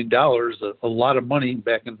 $500,000, a lot of money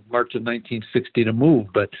back in March of 1960 to move.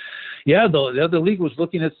 But yeah, the other league was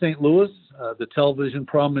looking at St. Louis, the television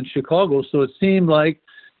problem in Chicago. So it seemed like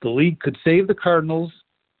the league could save the Cardinals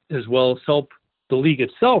as well as help the league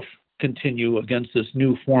itself continue against this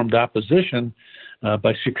new formed opposition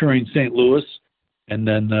by securing St. Louis and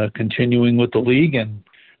then continuing with the league. And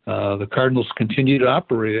the Cardinals continue to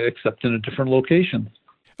operate, except in a different location.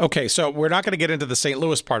 Okay, so we're not going to get into the St.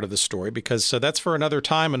 Louis part of the story because that's for another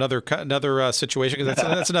time, another situation, because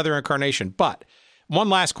that's another incarnation. But one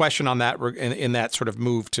last question on that in that sort of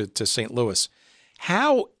move to St. Louis.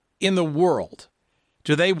 How in the world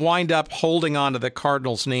do they wind up holding on to the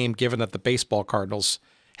Cardinals name, given that the baseball Cardinals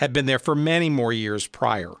had been there for many more years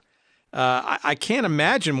prior? I can't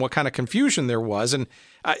imagine what kind of confusion there was, and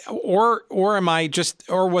or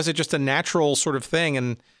was it just a natural sort of thing?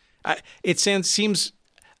 And it seems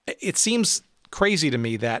crazy to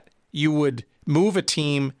me that you would move a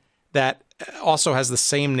team that also has the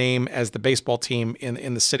same name as the baseball team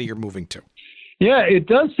in the city you're moving to. Yeah, it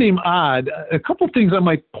does seem odd. A couple of things I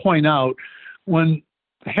might point out. When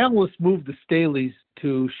Halas moved the Staleys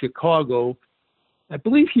to Chicago, I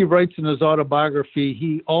believe he writes in his autobiography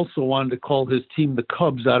he also wanted to call his team the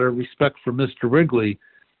Cubs out of respect for Mr. Wrigley.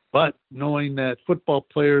 But knowing that football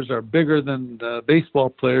players are bigger than baseball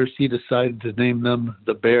players, he decided to name them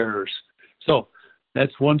the Bears. So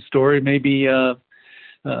that's one story. Maybe they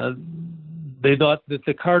thought that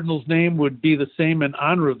the Cardinals' name would be the same in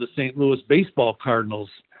honor of the St. Louis baseball Cardinals.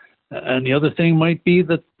 And the other thing might be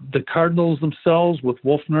that the Cardinals themselves, with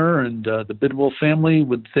Wolfner and the Bidwell family,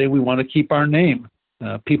 would say, we want to keep our name.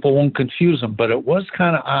 People won't confuse them. But it was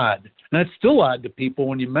kind of odd. And that's still odd to people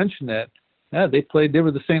when you mention that. Yeah, they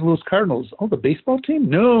were the St. Louis Cardinals. Oh, the baseball team?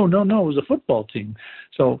 No, it was a football team.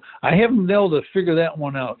 So I haven't been able to figure that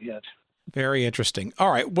one out yet. Very interesting.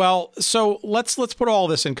 All right. Well, so let's put all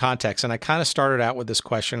this in context. And I kind of started out with this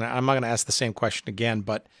question. I'm not going to ask the same question again,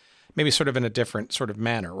 but maybe sort of in a different sort of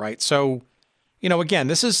manner, right? So, again,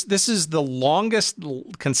 this is the longest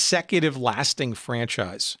consecutive lasting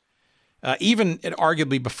franchise, even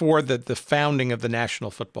arguably before the founding of the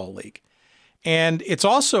National Football League. And it's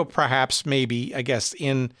also perhaps maybe, I guess,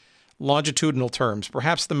 in longitudinal terms,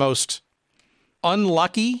 perhaps the most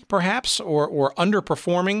unlucky, perhaps, or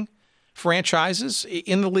underperforming franchises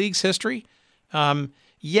in the league's history.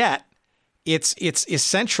 Yet, it's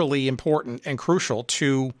essentially important and crucial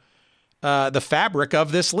to the fabric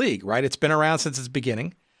of this league, right? It's been around since its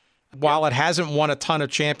beginning. While it hasn't won a ton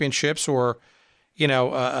of championships or,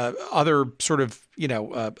 other sort of,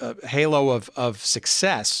 halo of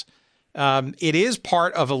success, it is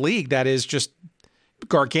part of a league that is just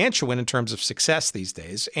gargantuan in terms of success these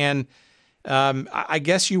days. And I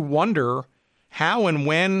guess you wonder how and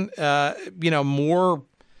when, more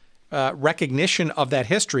recognition of that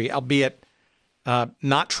history, albeit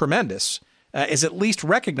not tremendous, is at least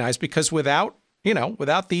recognized, because without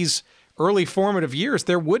these early formative years,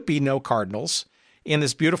 there would be no Cardinals in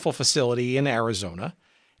this beautiful facility in Arizona,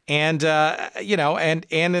 and and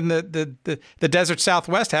in the desert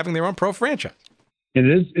Southwest having their own pro franchise. It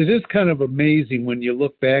is kind of amazing when you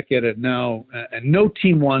look back at it now, and no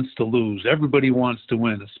team wants to lose. Everybody wants to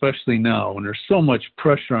win, especially now, and there's so much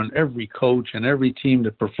pressure on every coach and every team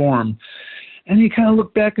to perform. And you kind of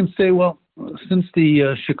look back and say, well, since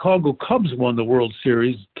the Chicago Cubs won the World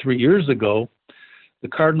Series 3 years ago, the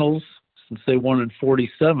Cardinals, since they won in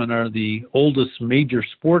 1947, are the oldest major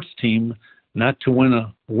sports team not to win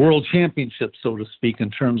a world championship, so to speak,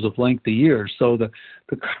 in terms of length of years. So the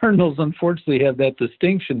Cardinals, unfortunately, have that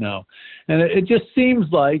distinction now. And it just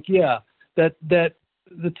seems like, that the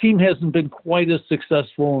team hasn't been quite as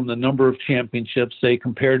successful in the number of championships, say,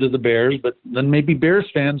 compared to the Bears. But then maybe Bears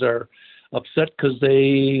fans are upset because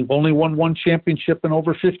they've only won one championship in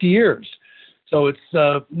over 50 years. So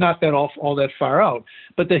it's not that all that far out.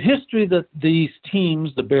 But the history that these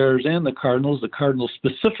teams, the Bears and the Cardinals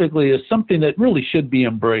specifically, is something that really should be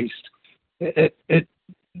embraced.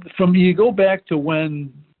 From you go back to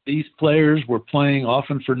when these players were playing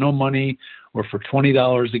often for no money or for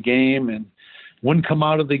 $20 a game and wouldn't come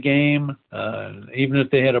out of the game, even if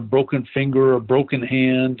they had a broken finger or a broken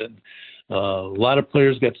hand. And a lot of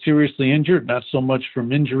players got seriously injured, not so much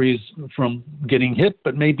from injuries from getting hit,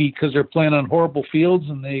 but maybe because they're playing on horrible fields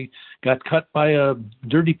and they got cut by a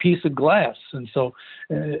dirty piece of glass. And so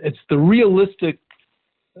it's the realism,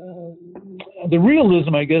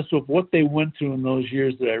 I guess, of what they went through in those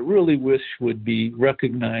years that I really wish would be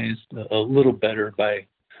recognized a little better by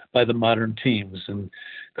the modern teams. And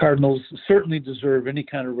Cardinals certainly deserve any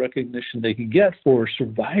kind of recognition they can get for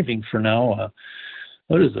surviving for now.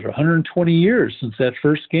 120 years since that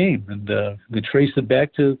first game. And we trace it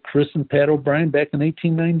back to Chris and Pat O'Brien back in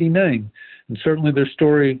 1899. And certainly their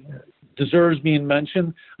story deserves being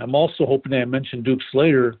mentioned. I'm also hoping I mention Duke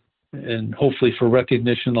Slater, and hopefully for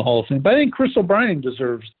recognition in the Hall of Fame. But I think Chris O'Brien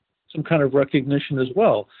deserves some kind of recognition as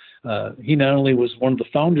well. He not only was one of the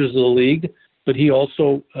founders of the league, but he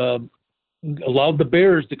also allowed the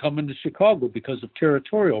Bears to come into Chicago because of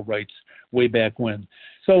territorial rights way back when.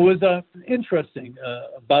 So it was interesting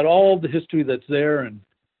about all the history that's there, and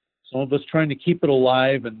some of us trying to keep it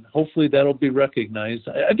alive, and hopefully that'll be recognized.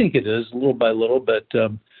 I think it is, little by little, but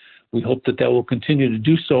we hope that will continue to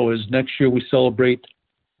do so as next year we celebrate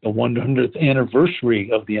the 100th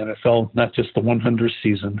anniversary of the NFL, not just the 100th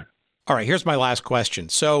season. All right, here's my last question.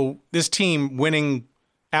 So this team winning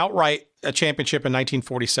outright a championship in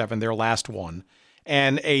 1947, their last one,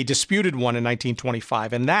 and a disputed one in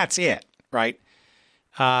 1925, and that's it, right?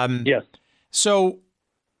 Yes. So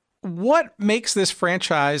what makes this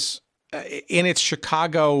franchise in its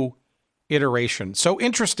Chicago iteration so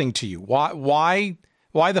interesting to you? Why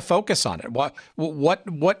the focus on it?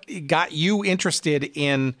 What got you interested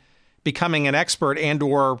in becoming an expert and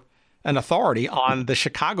or an authority on the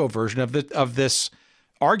Chicago version of this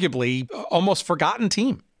arguably almost forgotten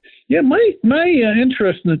team? Yeah, my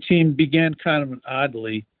interest in the team began kind of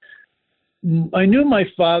oddly. I knew my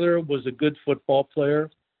father was a good football player,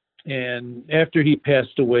 and after he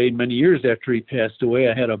passed away, many years after he passed away,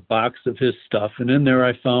 I had a box of his stuff, and in there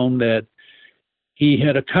I found that he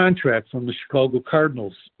had a contract from the Chicago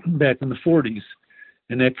Cardinals back in the 40s,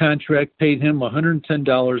 and that contract paid him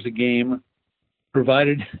 $110 a game,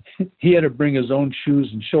 provided he had to bring his own shoes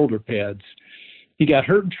and shoulder pads. He got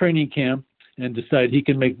hurt in training camp and decided he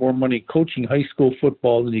could make more money coaching high school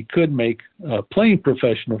football than he could make playing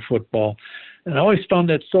professional football. And I always found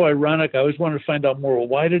that so ironic. I always wanted to find out more. Well,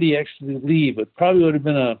 why did he actually leave? It probably would have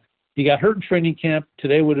been he got hurt in training camp.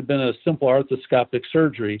 Today would have been a simple arthroscopic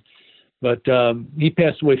surgery. But he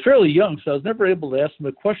passed away fairly young, so I was never able to ask him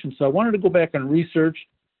a question. So I wanted to go back and research,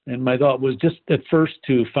 and my thought was just at first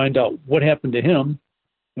to find out what happened to him,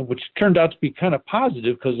 which turned out to be kind of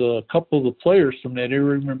positive because a couple of the players from that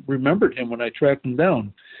area remembered him when I tracked him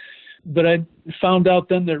down. But I found out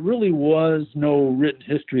then there really was no written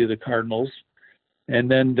history of the Cardinals, and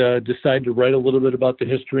then decided to write a little bit about the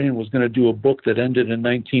history and was going to do a book that ended in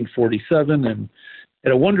 1947, and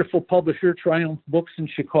had a wonderful publisher, Triumph Books in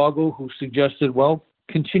Chicago, who suggested, well,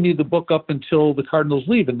 continue the book up until the Cardinals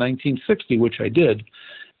leave in 1960, which I did.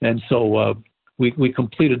 And so we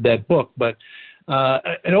completed that book. But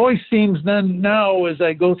it always seems then now as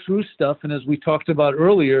I go through stuff, and as we talked about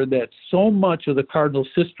earlier, that so much of the Cardinals'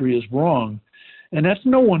 history is wrong. And that's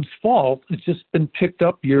no one's fault. It's just been picked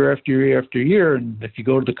up year after year after year. And if you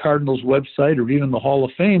go to the Cardinals website or even the Hall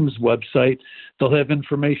of Fame's website, they'll have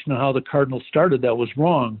information on how the Cardinals started that was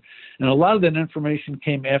wrong. And a lot of that information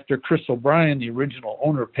came after Chris O'Brien, the original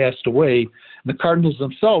owner, passed away. And the Cardinals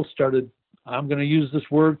themselves started, I'm going to use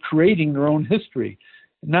this word, creating their own history.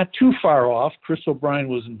 Not too far off. Chris O'Brien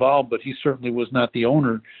was involved, but he certainly was not the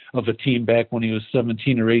owner of a team back when he was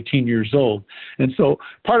 17 or 18 years old. And so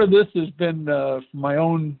part of this has been my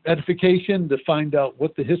own edification to find out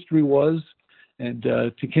what the history was and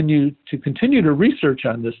to continue to research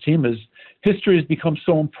on this team, as history has become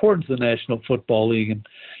so important to the National Football League.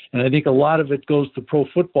 And I think a lot of it goes to Pro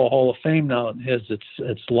Football Hall of Fame now. It has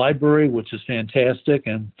its library, which is fantastic,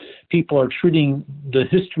 and people are treating the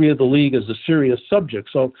history of the league as a serious subject.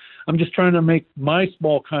 So I'm just trying to make my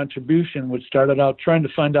small contribution, which started out trying to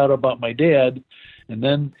find out about my dad, and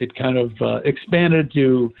then it kind of expanded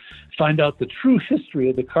to find out the true history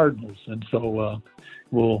of the Cardinals. And so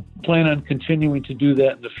we'll plan on continuing to do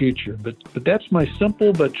that in the future. But that's my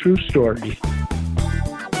simple but true story.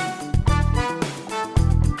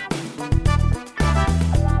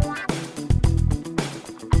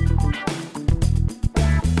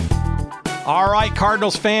 All right,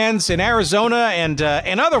 Cardinals fans in Arizona and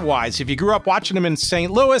otherwise, if you grew up watching them in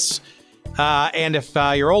St. Louis, and if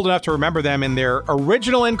you're old enough to remember them in their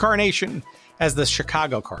original incarnation as the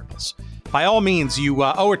Chicago Cardinals, by all means, you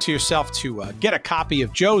owe it to yourself to get a copy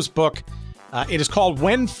of Joe's book. It is called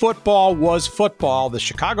When Football Was Football, The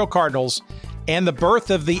Chicago Cardinals and the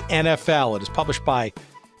Birth of the NFL. It is published by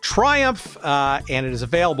Triumph, and it is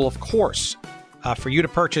available, of course, for you to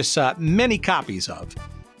purchase many copies of.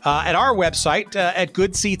 At our website at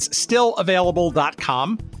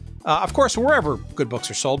goodseatsstillavailable.com. Of course, wherever good books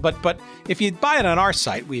are sold, but if you buy it on our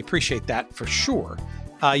site, we appreciate that for sure.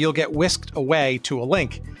 You'll get whisked away to a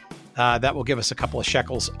link that will give us a couple of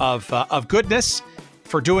shekels of goodness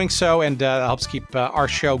for doing so, and helps keep our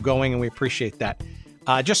show going, and we appreciate that.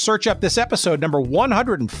 Just search up this episode, number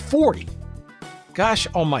 140. Gosh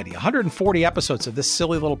almighty, 140 episodes of this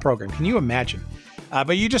silly little program. Can you imagine?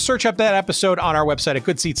 But you just search up that episode on our website at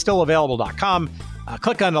goodseatsstillavailable.com.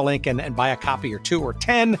 Click on the link and buy a copy or 2 or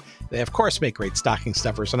 10. They, of course, make great stocking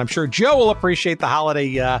stuffers. And I'm sure Joe will appreciate the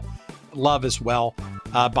holiday love as well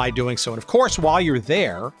by doing so. And, of course, while you're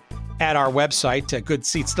there at our website,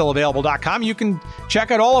 goodseatsstillavailable.com, you can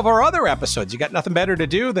check out all of our other episodes. You got nothing better to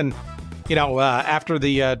do than, after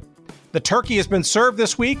the turkey has been served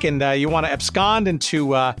this week and you want to abscond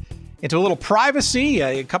into a little privacy,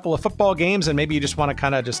 a couple of football games, and maybe you just want to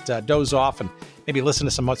kind of just doze off and maybe listen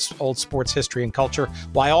to some old sports history and culture.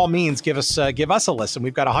 By all means, give us a listen.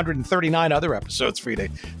 We've got 139 other episodes for you to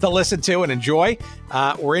listen to and enjoy,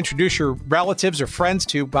 or introduce your relatives or friends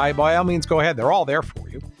to. By all means, go ahead. They're all there for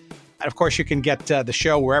you. And of course, you can get the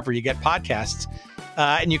show wherever you get podcasts.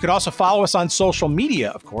 And you can also follow us on social media,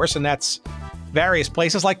 of course, and that's various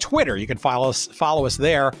places like Twitter. You can follow us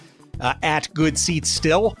there at Good Seats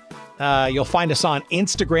Still. You'll find us on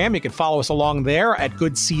Instagram. You can follow us along there at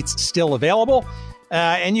Good Seats Still Available.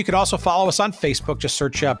 And you can also follow us on Facebook. Just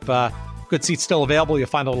search up Good Seats Still Available. You'll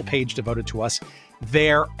find a little page devoted to us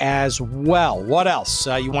there as well. What else?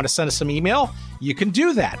 You want to send us some email? You can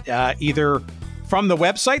do that either from the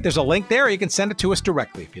website. There's a link there. Or you can send it to us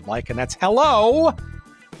directly if you'd like. And that's hello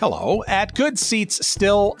at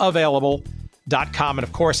goodseatsstillavailable.com. And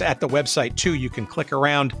of course, at the website too, you can click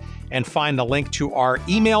around and find the link to our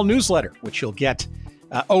email newsletter, which you'll get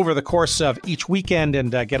over the course of each weekend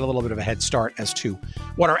and get a little bit of a head start as to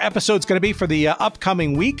what our episode's going to be for the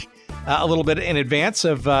upcoming week, a little bit in advance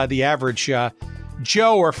of the average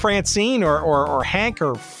Joe or Francine or Hank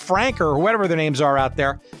or Frank or whatever their names are out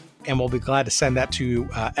there. And we'll be glad to send that to you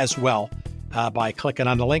as well by clicking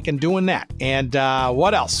on the link and doing that. And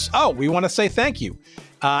what else? Oh, we want to say thank you.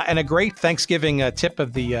 And a great Thanksgiving tip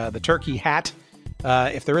of the turkey hat.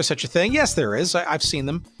 If there is such a thing. Yes, there is. I've seen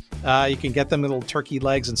them. You can get them little turkey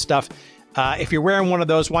legs and stuff. If you're wearing one of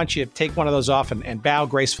those, why don't you take one of those off and bow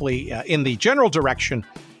gracefully in the general direction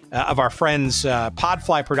of our friends,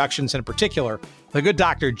 Podfly Productions, and in particular, the good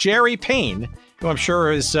Dr. Jerry Payne, who I'm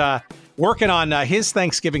sure is working on his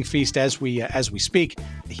Thanksgiving feast as we speak.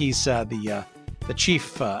 He's the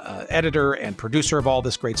chief editor and producer of all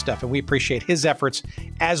this great stuff, and we appreciate his efforts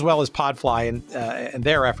as well as Podfly and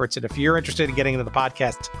their efforts. And if you're interested in getting into the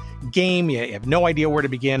podcast game, you have no idea where to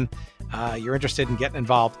begin, you're interested in getting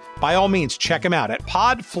involved, by all means, check him out at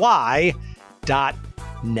podfly.net.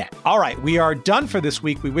 All right, we are done for this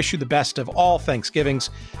week. We wish you the best of all Thanksgivings.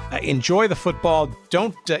 Enjoy the football.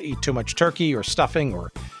 Don't eat too much turkey or stuffing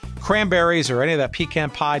or cranberries or any of that pecan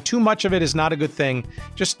pie. Too much of it is not a good thing.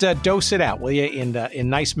 Just dose it out, will you, in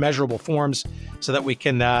nice measurable forms so that we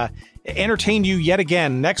can entertain you yet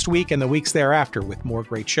again next week and the weeks thereafter with more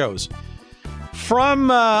great shows. From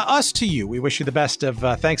us to you, we wish you the best of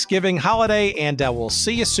Thanksgiving holiday, and we'll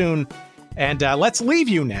see you soon. And let's leave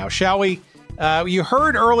you now, shall we? You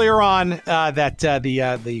heard earlier on that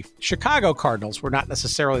the Chicago Cardinals were not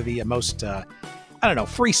necessarily the most,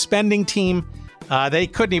 free spending team. They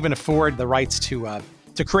couldn't even afford the rights to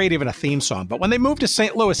create even a theme song. But when they moved to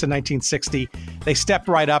St. Louis in 1960, they stepped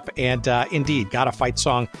right up and indeed got a fight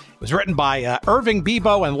song. It was written by Irving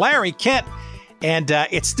Bebo and Larry Kent. And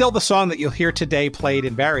it's still the song that you'll hear today played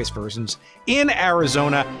in various versions in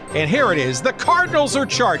Arizona. And here it is. The Cardinals are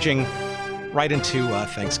charging right into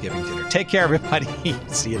Thanksgiving dinner. Take care, everybody.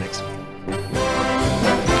 See you next week.